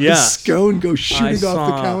 Yeah. a scone go shooting off the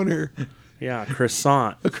saw- counter. Yeah,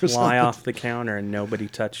 croissant, croissant. fly off the counter and nobody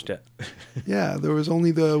touched it. Yeah, there was only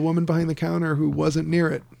the woman behind the counter who wasn't near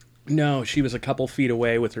it. No, she was a couple feet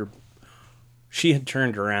away with her. She had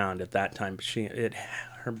turned around at that time, but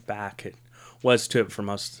her back was to it for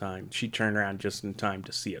most of the time. She turned around just in time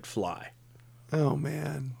to see it fly. Oh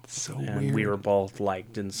man, so And weird. we were both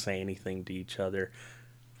like, didn't say anything to each other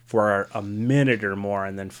for a minute or more.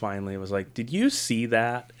 And then finally it was like, did you see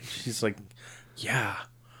that? And she's like, yeah.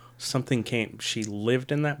 Something came. She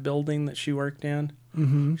lived in that building that she worked in.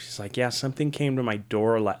 Mm-hmm. She's like, yeah, something came to my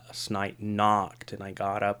door last night, knocked, and I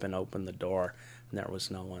got up and opened the door, and there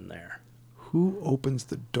was no one there. Who opens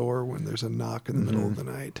the door when there's a knock in the middle of the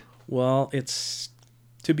night? Well,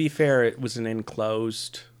 to be fair, it was an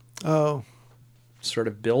enclosed Oh, sort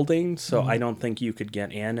of building, so I don't think you could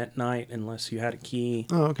get in at night unless you had a key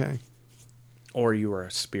okay. or you were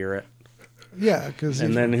a spirit. Yeah, because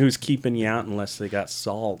And then who's keeping you out unless they got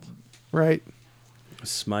salt, right. a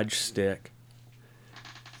smudge stick?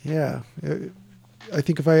 Yeah. I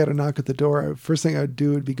think if I had a knock at the door, first thing I'd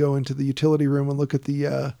do would be go into the utility room and look at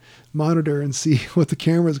the monitor and see what the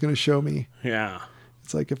camera is going to show me. Yeah.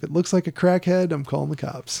 It's like, if it looks like a crackhead, I'm calling the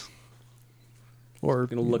cops. Or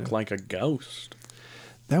It'll look like a ghost.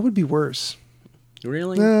 that would be worse.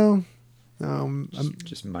 Really? No,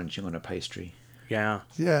 Just munching on a pastry. Yeah.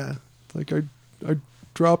 yeah. Like I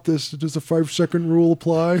dropped this. Does the 5-second rule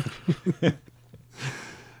apply?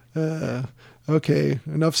 Okay,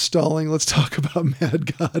 enough stalling. Let's talk about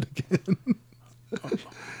Mad God again.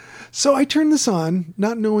 So I turned this on,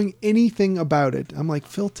 not knowing anything about it. I'm like,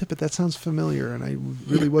 Phil Tippett, that sounds familiar. And I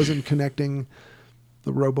really wasn't connecting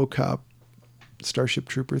the RoboCop Starship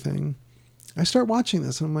Trooper thing. I start watching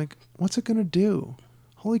this and I'm like, what's it going to do?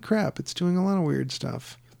 Holy crap, it's doing a lot of weird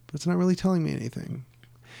stuff, but it's not really telling me anything.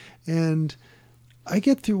 And I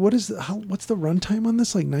get through, what's the runtime on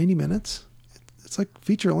this? Like 90 minutes? It's like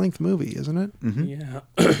feature-length movie, isn't it? Yeah.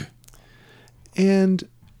 And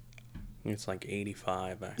It's like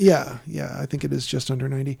 85, actually. yeah, I think it is just under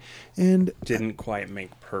 90. And Didn't quite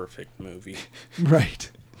make perfect movie.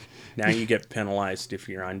 right. Now you get penalized if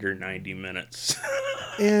you're under 90 minutes.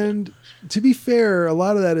 And to be fair, a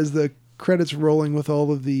lot of that is the credits rolling with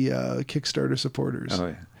all of the Kickstarter supporters. Oh,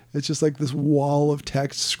 yeah. It's just like this wall of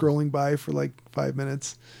text scrolling by for like 5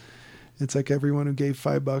 minutes. It's like everyone who gave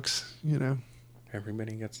 $5, you know.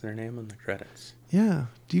 Everybody gets their name in the credits. Yeah.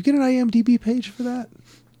 Do you get an IMDb page for that?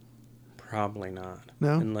 Probably not.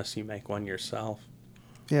 No? Unless you make one yourself.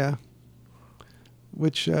 Yeah.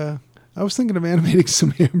 Which I was thinking of animating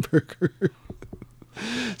some hamburger.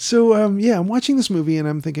 So I'm watching this movie and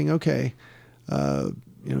I'm thinking, okay,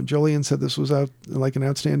 Jolien said this was like an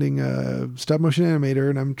outstanding stop motion animator,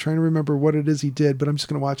 and I'm trying to remember what it is he did, but I'm just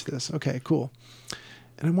going to watch this. Okay, cool.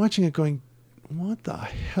 And I'm watching it going, what the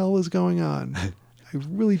hell is going on? I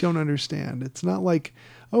really don't understand. It's not like,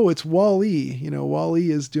 oh, it's Wall-E. Wall-E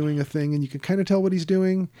is doing a thing and you can kind of tell what he's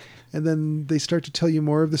doing. And then they start to tell you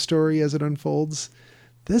more of the story as it unfolds.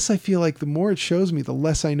 This, I feel like the more it shows me, the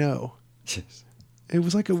less I know. Yes. It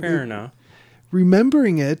was like Fair enough.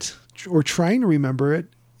 remembering it or trying to remember it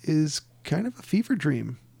is kind of a fever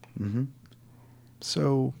dream. Mm-hmm.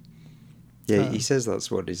 So Yeah, he says that's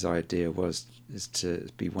what his idea was, is to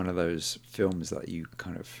be one of those films that you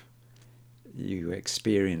kind of you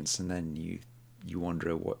experience and then you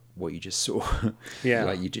wonder what you just saw. Yeah.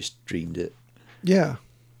 Like you just dreamed it. yeah,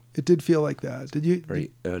 it did feel like that. Did you?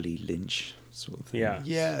 Very early Lynch sort of thing. Yeah.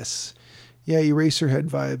 Yes. Yeah, Eraserhead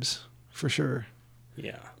vibes for sure.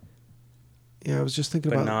 Yeah. Yeah, I was just thinking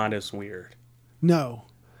But about not as weird. No.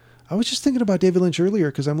 I was just thinking about David Lynch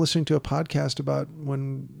earlier because I'm listening to a podcast about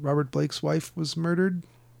when Robert Blake's wife was murdered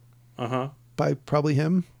Uh-huh. by probably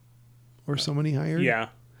him or someone he hired. Yeah.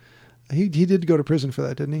 He did go to prison for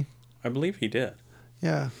that, didn't he? I believe he did.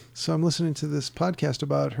 Yeah. So I'm listening to this podcast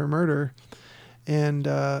about her murder, and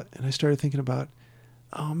I started thinking about,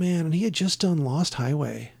 oh man, and he had just done Lost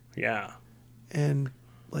Highway, Yeah. and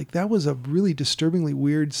like that was a really disturbingly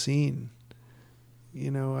weird scene. I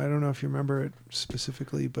don't know if you remember it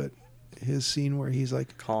specifically, but his scene where he's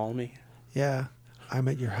like, Call me. "Yeah, I'm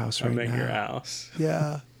at your house right I'm now." at your house.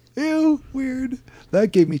 Yeah. Ew, weird.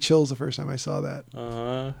 That gave me chills the first time I saw that.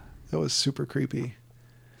 Uh-huh. That was super creepy.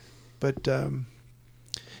 But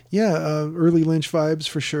early Lynch vibes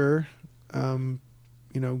for sure.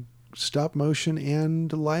 Stop motion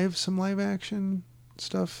and some live action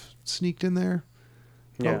stuff sneaked in there.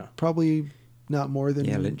 Yeah. Probably not more than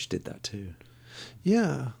Yeah, Lynch did that too.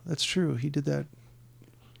 Yeah, that's true. He did that.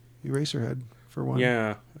 Eraserhead for one.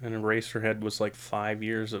 Yeah, and Eraserhead was like 5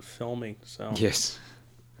 years of filming, so Yes.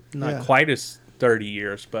 not Yeah. quite as 30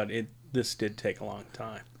 years, but this did take a long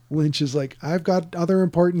time. Lynch is like, I've got other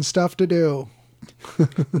important stuff to do.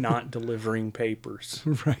 Not delivering papers,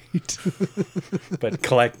 Right. but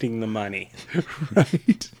collecting the money.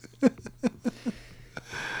 Right.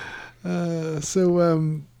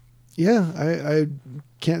 Yeah, I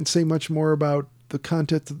can't say much more about the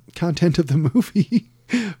content of the movie,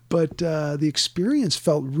 but the experience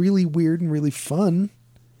felt really weird and really fun.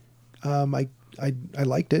 I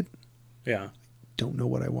liked it. Yeah. Don't know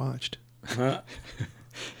what I watched. Huh?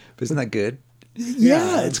 Isn't that good?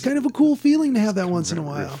 Yeah, it's kind of a cool feeling to have that once in a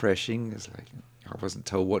while. Refreshing. It's like I wasn't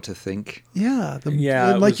told what to think. Yeah, Yeah,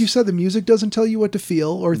 and it like was- you said, the music doesn't tell you what to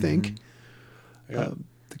feel or think. Yeah.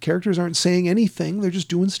 The characters aren't saying anything; they're just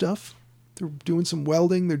doing stuff. They're doing some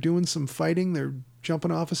welding. They're doing some fighting. They're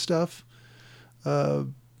jumping off of stuff. Yeah.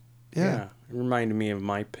 It reminded me of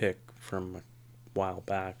my pick from a while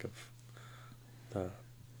back of the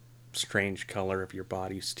strange color of your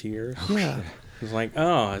body's tears. Yeah. It was like,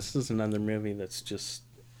 oh, this is another movie that's just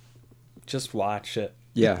watch it.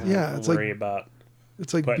 Yeah. Yeah, Don't it's worry like about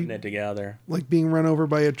it's like putting it together. like being run over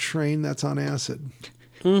by a train that's on acid.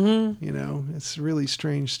 Mm-hmm. You know, it's really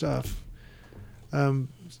strange stuff.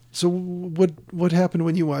 So what happened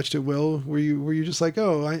when you watched it, Will? Were you just like,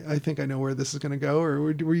 oh, I think I know where this is going to go, or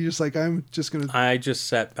were you just like, I'm just going to? I just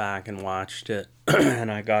sat back and watched it,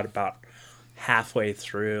 and I got about halfway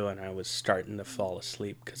through, and I was starting to fall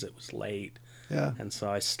asleep because it was late. Yeah. And so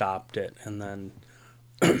I stopped it, and then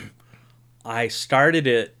I started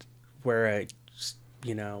it where I,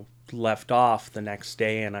 left off the next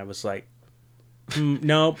day, and I was like,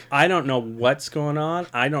 nope, I don't know what's going on.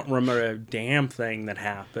 I don't remember a damn thing that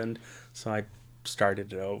happened. So I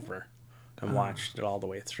started it over and watched it all the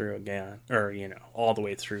way through again, or all the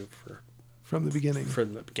way through From the beginning.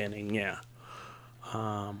 from the beginning, yeah.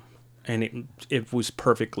 And it was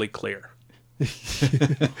perfectly clear.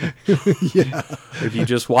 Yeah. If you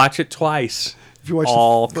just watch it twice, If you watch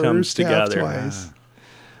all the comes first half together. twice.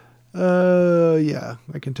 Yeah,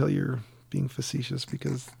 I can tell you're being facetious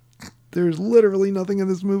because there's literally nothing in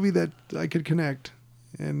this movie that I could connect.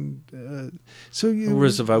 And so you There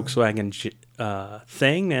was a Volkswagen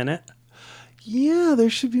thing in it. Yeah, there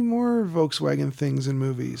should be more Volkswagen things in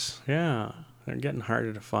movies. Yeah, they're getting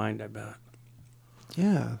harder to find, I bet.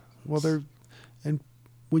 Yeah. Well, and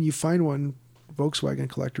when you find one, Volkswagen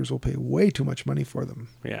collectors will pay way too much money for them.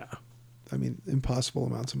 Yeah. I mean, impossible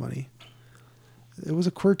amounts of money. It was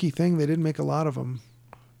a quirky thing. They didn't make a lot of them.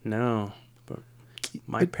 No, but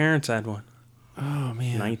my parents had one. Oh,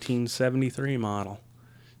 man. 1973 model.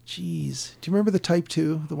 Jeez. Do you remember the Type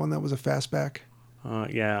 2, the one that was a fastback?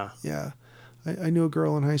 Yeah. Yeah. I knew a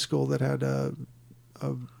girl in high school that had a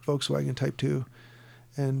Volkswagen Type 2.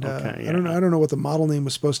 And Okay, I don't know what the model name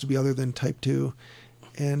was supposed to be other than Type 2.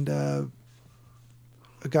 And a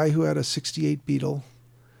guy who had a 68 Beetle.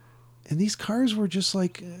 And these cars were just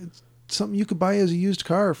like something you could buy as a used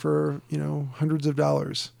car for, hundreds of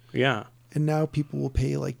dollars. Yeah. And now people will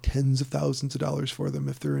pay like tens of thousands of dollars for them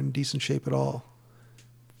if they're in decent shape at all.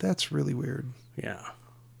 That's really weird. Yeah.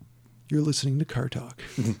 You're listening to Car Talk.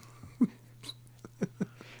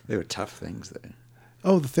 They were tough things, though.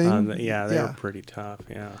 Oh, the thing? They were pretty tough.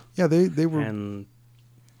 Yeah. Yeah, they were. And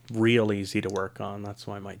real easy to work on. That's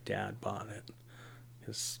why my dad bought it.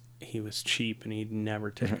 Because he was cheap and he'd never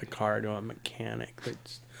take the car to a mechanic.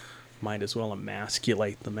 That might as well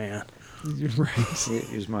emasculate the man. Right.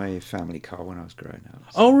 It was my family car when I was growing up.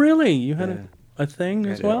 Oh, really? You had Yeah. a thing I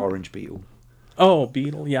as had an well? orange Beetle. Oh,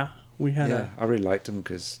 Beetle. Yeah. We had Yeah, I really liked them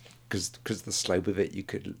because the slope of it, you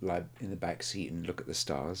could lie in the back seat and look at the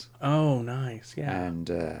stars. Oh, nice. Yeah.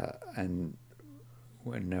 And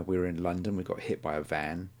when we were in London, we got hit by a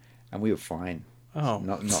van, and we were fine. Oh.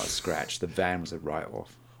 Not a scratch. The van was a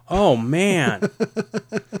write-off. Oh, man.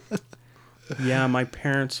 Yeah, my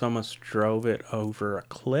parents almost drove it over a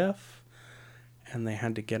cliff, and they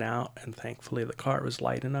had to get out, and thankfully the car was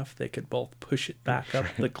light enough they could both push it back up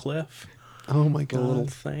the cliff, Oh my the little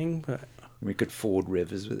God. thing. But We could ford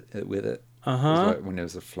rivers with it. It was uh-huh. like when there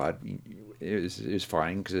was a flood, it was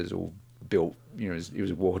fine because it was all built. It was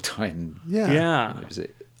wartime. Yeah. Yeah. It was a,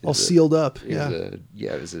 All sealed up. It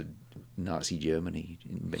Yeah. was a Nazi Germany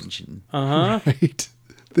invention. Uh-huh. Right.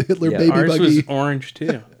 The Hitler Yeah, baby Ours buggy. was orange,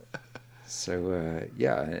 too. So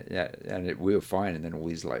and we were fine, and then all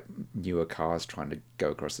these like newer cars trying to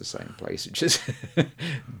go across the same place, which is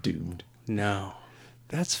doomed. No.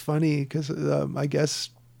 That's funny because I guess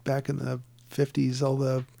back in the 50s, all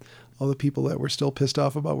the people that were still pissed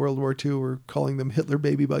off about World War II were calling them Hitler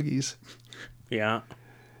baby buggies. Yeah.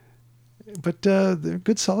 But they're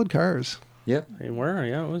good, solid cars. Yep. They were,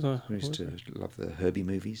 yeah. It was a. I used to love the Herbie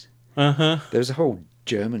movies. Uh huh. There was a whole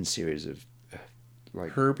German series of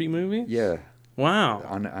like Herbie movies. yeah, Wow.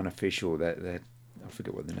 unofficial. That I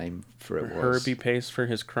forget what the name for it was. Herbie pays for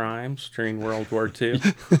his crimes during World War II.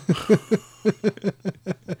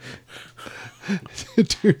 It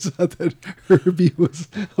turns out that Herbie was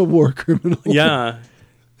a war criminal. Yeah.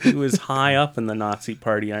 He was high up in the Nazi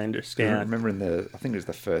party, I I understand. remember I think it was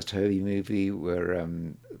the first Herbie movie where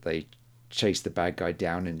they chased the bad guy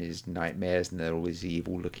down in his nightmares, and they're all these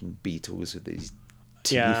evil-looking beetles with these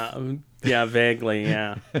teeth. Yeah, vaguely,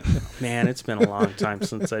 yeah. Man, it's been a long time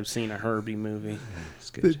since I've seen a Herbie movie. It's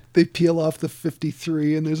good. They peel off the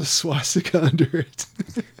 53 and there's a swastika under it.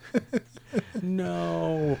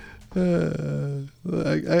 No. You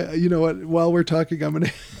know what? While we're talking, I'm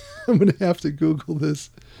gonna have to Google this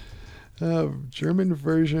German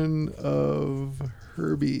version of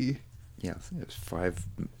Herbie. Yeah, I think it was 5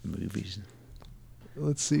 movies.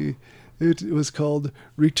 Let's see. It was called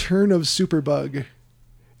Return of Superbug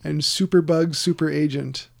and Superbug Super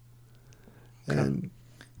Agent. And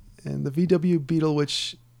the VW Beetle,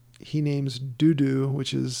 which he names Dudu,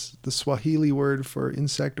 which is the Swahili word for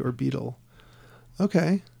insect or beetle.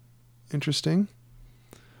 Okay. Interesting.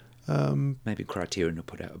 Maybe Criterion will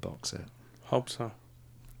put out a box set. Hope so.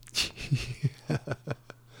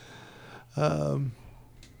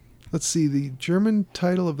 Let's see. The German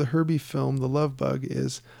title of the Herbie film, The Love Bug,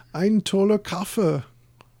 is Ein toller Kaffee.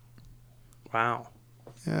 Wow.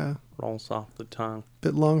 Yeah. Rolls off the tongue.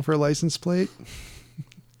 Bit long for a license plate.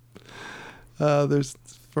 There's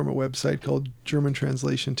from a website called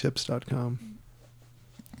GermanTranslationTips.com.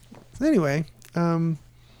 Anyway,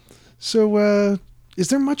 so is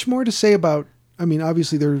there much more to say about? I mean,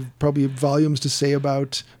 obviously there are probably volumes to say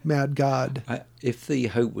about Mad God. If the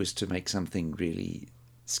hope was to make something really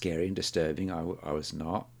scary and disturbing, I was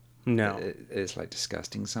not. No. It's like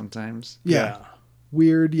disgusting sometimes. Yeah.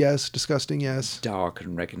 Weird, yes. Disgusting, yes. Dark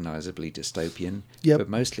and recognizably dystopian. Yep. But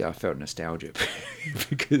mostly I felt nostalgia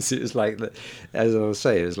because it was like, as I was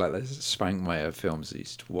saying, it was like those Spankmeyer films I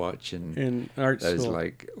used to watch, and In art those school.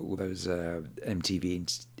 like all those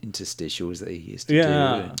MTV interstitials that he used to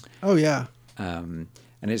Yeah. do. Oh, yeah.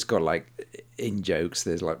 And it's got like in jokes.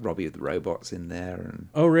 There's like Robbie with the robots in there, and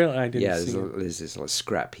Oh, really? I didn't yeah, see it. there's this like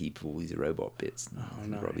scrap heap of all these robot bits.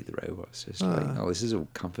 And nice. Robbie the robot's just like, oh, this is all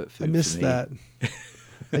comfort food. I missed for me. that.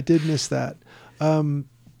 I did miss that.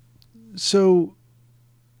 So,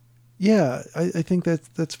 yeah, I think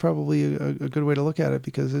that's probably a good way to look at it,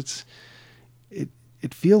 because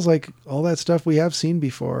it feels like all that stuff we have seen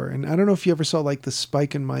before. And I don't know if you ever saw like the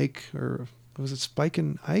Spike and Mike, or was it Spike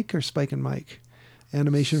and Ike or Spike and Mike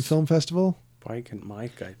Animation Film Festival? Spike and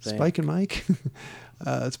Mike, I think. Spike and Mike.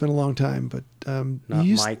 It's been a long time, but Not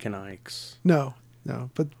Mike and Ike's. No,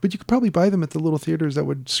 but you could probably buy them at the little theaters that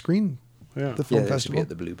would screen Yeah. the film Yeah, they should be festival. at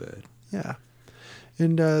the Bluebird. Yeah.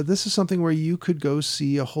 And this is something where you could go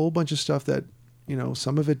see a whole bunch of stuff that,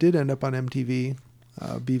 some of it did end up on MTV,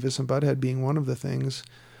 Beavis and Butthead being one of the things.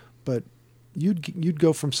 But you'd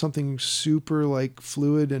go from something super like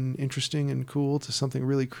fluid and interesting and cool to something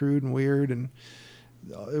really crude and weird. And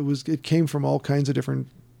it came from all kinds of different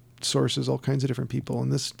sources, all kinds of different people.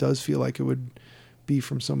 And this does feel like it would be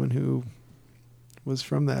from someone who was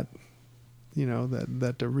from that,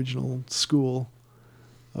 that original school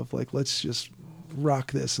of like, let's just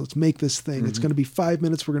rock this. Let's make this thing. Mm-hmm. It's going to be 5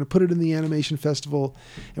 minutes. We're going to put it in the animation festival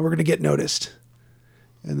and we're going to get noticed.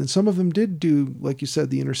 And then some of them did do, like you said,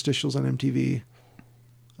 the interstitials on MTV.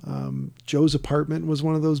 Joe's Apartment was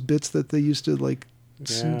one of those bits that they used to like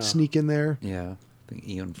sneak in there. Yeah, I think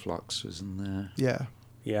Eon Flux was in there. Yeah.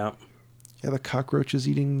 Yeah. Yeah. The cockroaches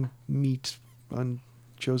eating meat on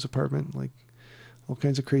Joe's Apartment. Like all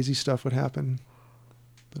kinds of crazy stuff would happen.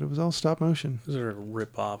 But it was all stop motion. This is a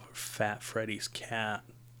rip-off of Fat Freddy's cat.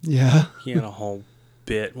 Yeah. He had a whole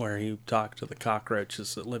bit where he talked to the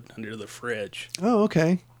cockroaches that lived under the fridge. Oh,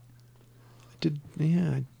 okay.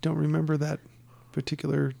 I don't remember that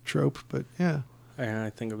particular trope, but yeah. And I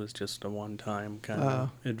think it was just a one-time kind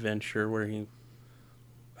of adventure where he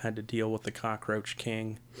had to deal with the cockroach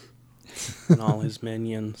king and all his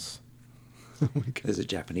minions. Oh my God. There's a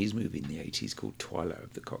Japanese movie in the 80s called Twilight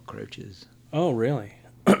of the Cockroaches. Oh, really?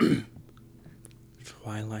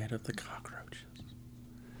 Twilight of the Cockroaches.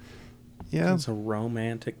 Yeah. It's a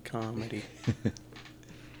romantic comedy.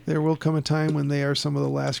 There will come a time when they are some of the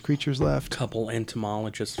last creatures left. Couple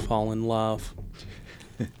entomologists fall in love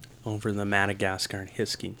over the Madagascar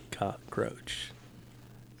hissing cockroach.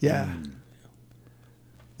 Yeah.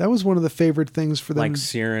 That was one of the favorite things for them. Like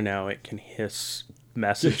Cyrano, it can hiss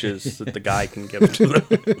messages that the guy can give to them,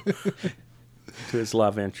 to his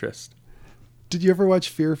love interest. Did you ever watch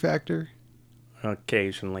Fear Factor?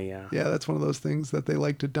 Occasionally, yeah. Yeah, that's one of those things that they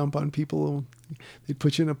like to dump on people. They'd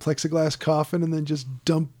put you in a plexiglass coffin and then just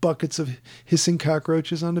dump buckets of hissing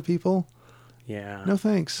cockroaches onto people. Yeah. No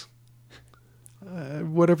thanks.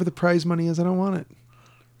 Whatever the prize money is, I don't want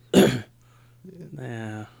it.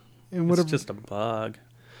 Yeah. And whatever, It's just a bug.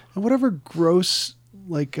 and whatever gross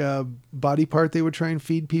body part they would try and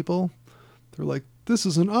feed people, they're like, this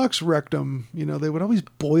is an ox rectum. You know, they would always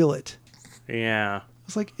boil it. Yeah.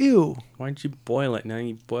 It's like, ew. Why'd you boil it? Now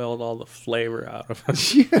you boiled all the flavor out of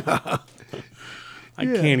it. Yeah. I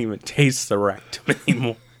Yeah. can't even taste the rectum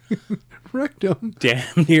anymore. Rectum.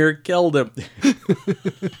 Damn near killed him.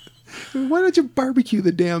 Why don't you barbecue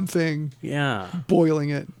the damn thing? Yeah. Boiling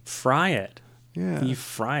it. Fry it. Yeah. You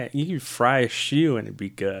fry it. You could fry a shoe and it'd be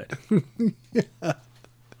good.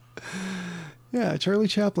 Yeah, Charlie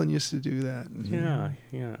Chaplin used to do that.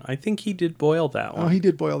 Yeah. I think he did boil that one. Oh, he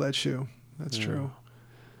did boil that shoe. That's true.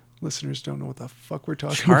 Listeners don't know what the fuck we're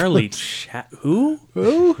talking Charlie about. who?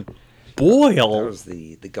 Who? That Boil? was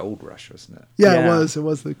the gold rush, wasn't it? Yeah, Yeah. it was. It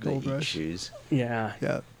was the The Gold eat Rush. shoes. Yeah.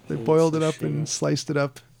 Yeah, they He boiled eats it the up and shoe. sliced it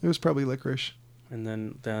up. It was probably licorice. And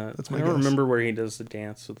then That's I my don't guess. remember where he does the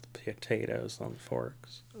dance with the potatoes on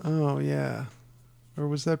forks. Oh yeah, or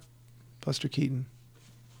was that Buster Keaton?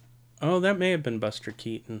 Oh, that may have been Buster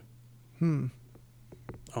Keaton. Hmm.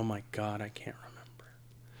 Oh my God, I can't remember.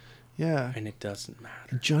 Yeah. And it doesn't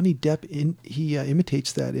matter. Johnny Depp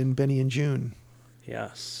imitates that in Benny and June.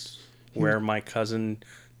 Yes. Where my cousin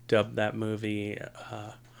dubbed that movie,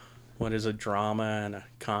 what is a drama and a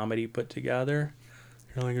comedy put together?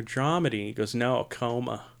 You're like, a dramedy. He goes, no, a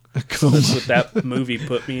coma. So that's what that movie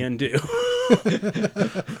put me into.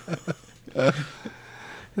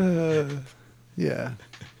 Yeah.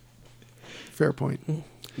 Fair point.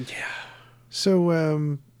 Yeah.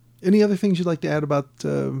 So, any other things you'd like to add about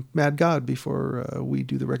Mad God before we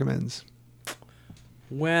do the recommends?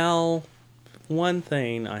 Well, one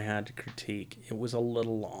thing I had to critique, it was a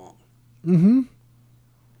little long. Mm-hmm.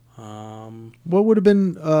 What would have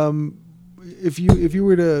been if you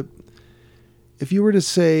were to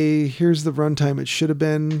say here's the runtime it should have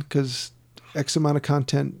been because X amount of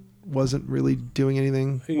content wasn't really doing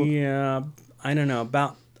anything? Yeah, I don't know.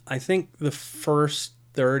 I think the first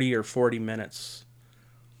 30 or 40 minutes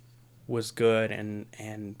was good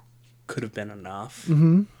and could have been enough.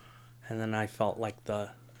 Mm-hmm. And then I felt like the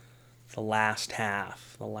last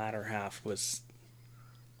half, the latter half, was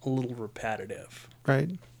a little repetitive. Right.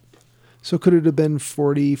 So could it have been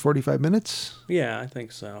 40, 45 minutes? Yeah, I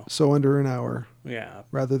think so. So under an hour Yeah,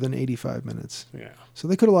 rather than 85 minutes. yeah, So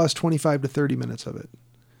they could have lost 25 to 30 minutes of it.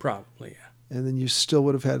 probably. Yeah. And then you still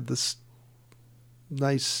would have had this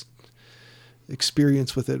nice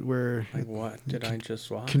experience with it where Like it what did I just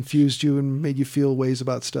watch? confused you and made you feel ways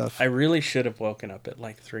about stuff. I really should have woken up at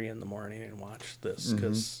like 3 a.m. and watched this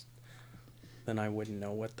because then I wouldn't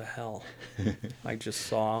know what the hell I just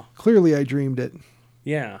saw. Clearly I dreamed it.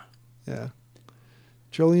 Yeah. Yeah.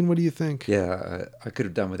 Jolene, what do you think? Yeah, I could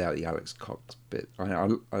have done without the Alex Cox bit.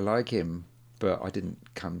 I like him, but I didn't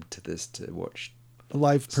come to this to watch A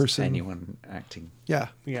live person. anyone acting. Yeah.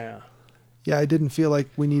 Yeah. Yeah, I didn't feel like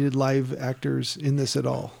we needed live actors in this at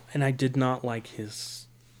all. And I did not like his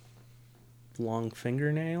long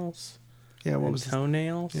fingernails Yeah, what and was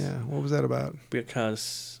toenails. Yeah, what was that about?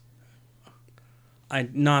 Because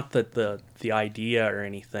not that the idea or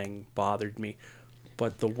anything bothered me,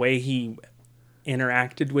 but the way he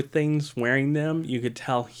interacted with things wearing them, you could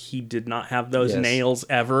tell he did not have those Yes. nails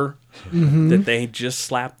ever. Mm-hmm. That they just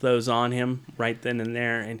slapped those on him right then and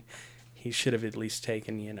there, and he should have at least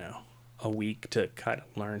taken a week to kind of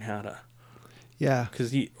learn how to, Yeah.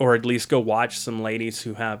 or at least go watch some ladies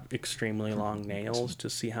who have extremely long nails to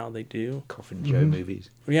see how they do. Coffin Joe movies.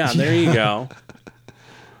 Yeah, there you go.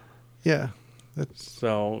 Yeah. That's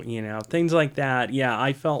So, things like that. Yeah,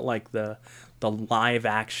 I felt like the live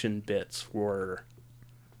action bits were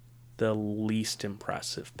the least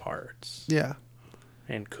impressive parts yeah.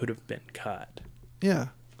 and could have been cut. Yeah.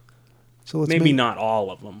 So let's Maybe make- not all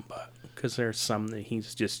of them, but because there's some that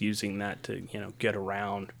he's just using that to, get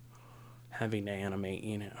around having to animate,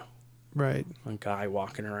 Right. a guy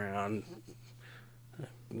walking around,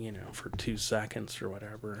 for 2 seconds or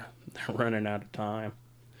whatever. They're running out of time.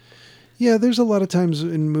 Yeah, there's a lot of times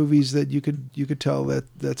in movies that you could tell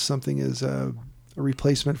that something is a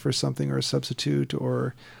replacement for something or a substitute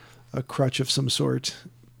or a crutch of some sort.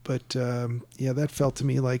 But yeah, that felt to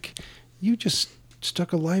me like you just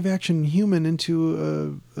stuck a live action human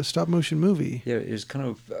into a stop motion movie. Yeah, it was kind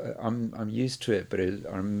of. I'm used to it, but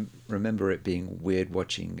remember it being weird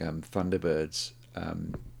watching Thunderbirds.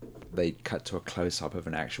 They cut to a close up of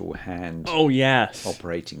an actual hand Oh yes.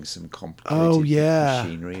 operating some complicated yeah.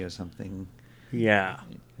 machinery or something. Yeah.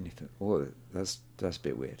 And you thought, oh, that's a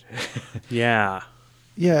bit weird. Yeah.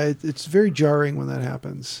 Yeah, it's very jarring when that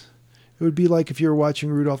happens. It would be like if you were watching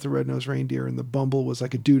Rudolph the Red-Nosed Reindeer and the Bumble was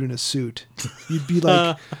like a dude in a suit. You'd be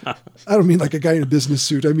like, I don't mean like a guy in a business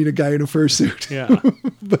suit. I mean a guy in a fursuit. Yeah.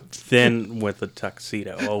 But Then with a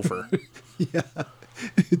tuxedo over. yeah,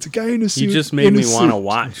 it's a guy in a suit. You just made in a me want to suit.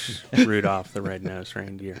 watch Rudolph the Red-Nosed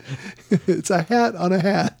Reindeer. It's a hat on a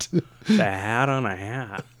hat. The hat on a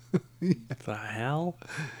hat. The hell?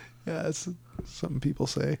 Yeah, that's something people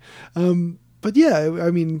say. But yeah,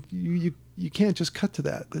 I mean, you can't just cut to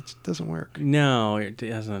that. That doesn't work. No, it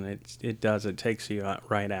doesn't. It does. It takes you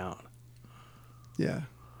right out. Yeah.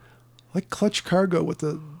 Like Clutch Cargo with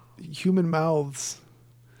the human mouths.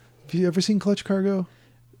 Have you ever seen Clutch Cargo?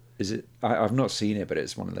 Is it? I've not seen it, but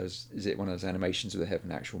it's one of those. Is it one of those animations where they have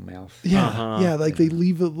an actual mouth? Yeah. Uh-huh. Yeah, like they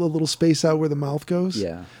leave a little space out where the mouth goes.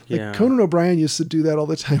 Yeah. Like Yeah. Conan O'Brien used to do that all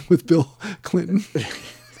the time with Bill Clinton.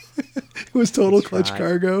 It was total That's Clutch right.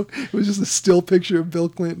 Cargo. It was just a still picture of Bill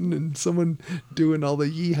Clinton and someone doing all the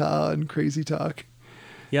yeehaw and crazy talk.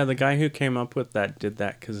 Yeah, the guy who came up with that did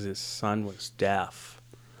that because his son was deaf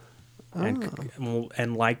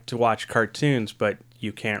and liked to watch cartoons, but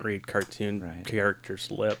you can't read cartoon Right.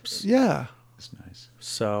 characters' lips. Yeah. That's nice.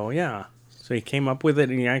 So yeah, so he came up with it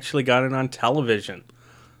and he actually got it on television.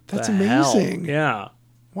 That's The hell? amazing. Yeah,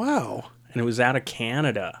 Wow. and it was out of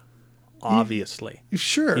Canada. Obviously,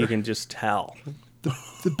 Sure. you can just tell.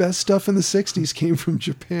 The best stuff in the 60s came from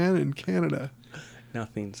Japan and Canada.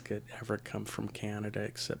 Nothing's good ever come from Canada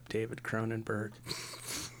except David Cronenberg.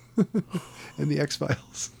 And the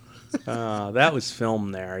X-Files. That was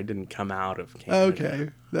filmed there. It didn't come out of Canada. Okay,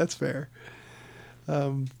 that's fair.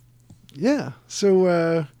 Yeah.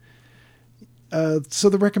 So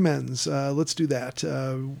the recommends. Let's do that.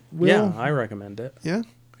 Will, Yeah, I recommend it. Yeah.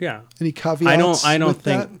 Yeah. Any caveats? I don't with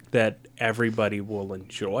think that everybody will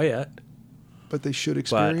enjoy it, but they should but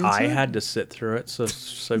experience I it. had to sit through it, so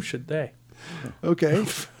should they. Okay.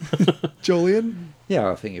 Julian. Yeah,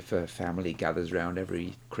 I think if a family gathers around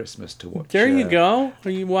every Christmas to watch, There you go.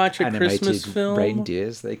 You watch a animated Christmas film.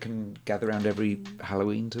 reindeers, they can gather around every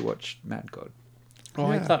Halloween to watch Mad God. Oh,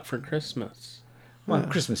 I Yeah. thought for Christmas. Well,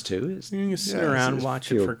 Christmas too. It's You can sit Yeah, around and it's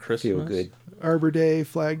watch it for Christmas. Feel good. Arbor Day,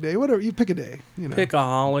 Flag Day, whatever. You pick a day. You know. Pick a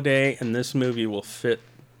holiday, and this movie will fit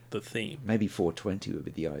the theme. Maybe 420 would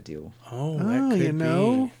be the ideal. Oh, Oh, that could you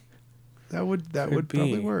know. be. That would Could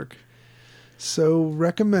probably be. work. So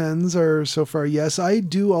recommends are so far yes. I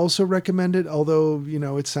do also recommend it, although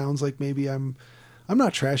it sounds like maybe I'm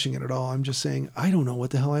not trashing it at all. I'm just saying I don't know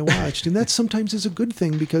what the hell I watched, and that sometimes is a good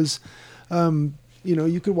thing because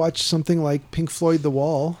you could watch something like Pink Floyd The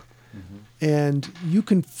Wall, and you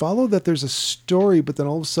can follow that there's a story, but then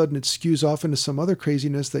all of a sudden it skews off into some other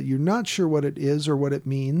craziness that you're not sure what it is or what it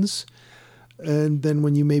means. And then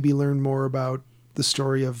when you maybe learn more about the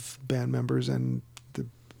story of band members and the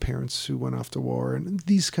parents who went off to war and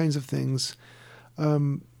these kinds of things,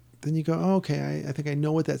 then you go, oh, okay, I think I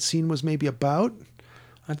know what that scene was maybe about.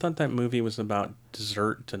 I thought that movie was about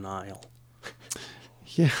desert denial.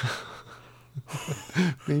 Yeah.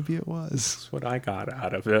 Maybe it was. That's what I got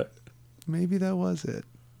out of it. Maybe that was it.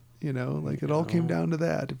 Like it all came down to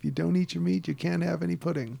that. If you don't eat your meat, you can't have any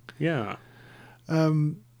pudding. Yeah.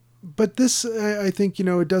 But this, I think,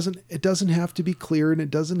 it doesn't have to be clear, and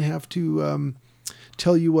it doesn't have to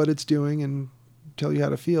tell you what it's doing and tell you how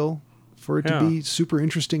to feel for it to Yeah. be super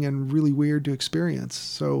interesting and really weird to experience.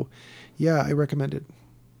 So, yeah, I recommend it.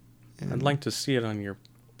 I'd like to see it on your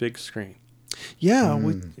big screen. Yeah,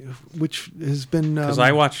 which has been Because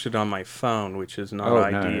I watched it on my phone, which is not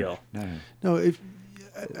ideal. No. no,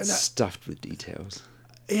 It's stuffed with details.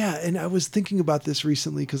 yeah, and I was thinking about this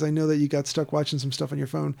recently because I know that you got stuck watching some stuff on your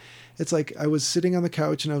phone. It's like I was sitting on the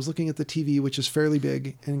couch and I was looking at the TV, which is fairly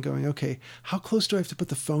big, and going, okay, how close do I have to put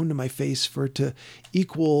the phone to my face for it to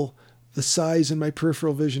equal the size in my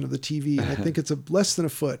peripheral vision of the TV? And I think it's less than a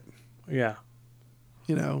foot, Yeah.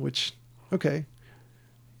 which, okay.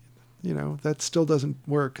 That still doesn't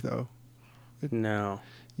work, though. No.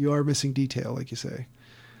 You are missing detail, like you say.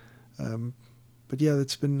 But yeah,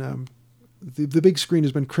 that's been the big screen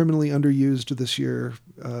has been criminally underused this year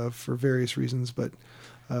for various reasons, but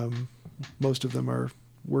most of them are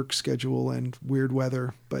work schedule and weird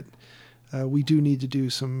weather. But we do need to do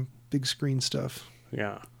some big screen stuff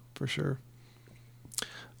Yeah. for sure.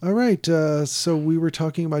 All right, so we were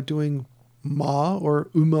talking about doing Ma or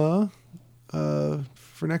Uma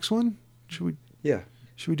for next one. Should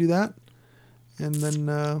we do that? And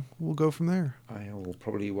then we'll go from there. I will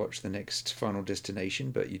probably watch the next Final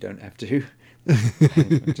Destination, but you don't have to.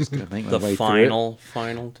 I'm just going to make my The way final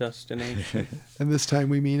destination. And this time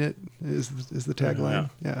we mean it is the tagline.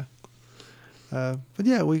 Yeah. But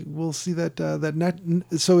yeah, we'll see that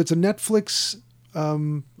so it's a Netflix. I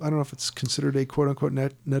don't know if it's considered a quote unquote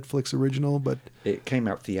Netflix original, but it came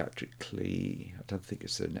out theatrically. I don't think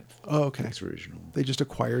it's a Netflix original. They just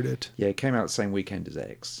acquired it. Yeah, it came out the same weekend as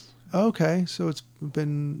X. Okay, so it's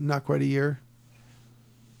been not quite a year.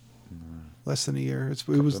 Less than a year. It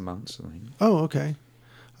was months, I think. Oh, okay.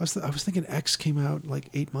 I was thinking X came out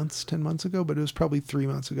like 10 months ago, but it was probably 3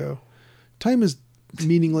 months ago. Time is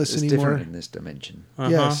meaningless it's anymore. Different in this dimension.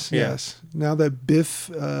 Yes. Now that Biff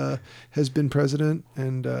has been president,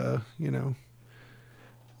 and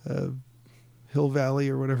Hill Valley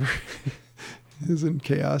or whatever is in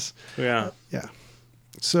chaos. Yeah. Yeah.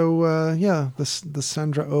 So the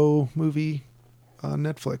Sandra Oh movie on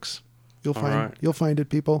Netflix. You'll find it,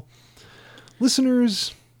 people.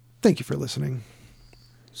 Listeners, thank you for listening.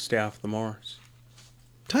 Stay off the moors.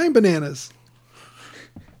 Time bananas.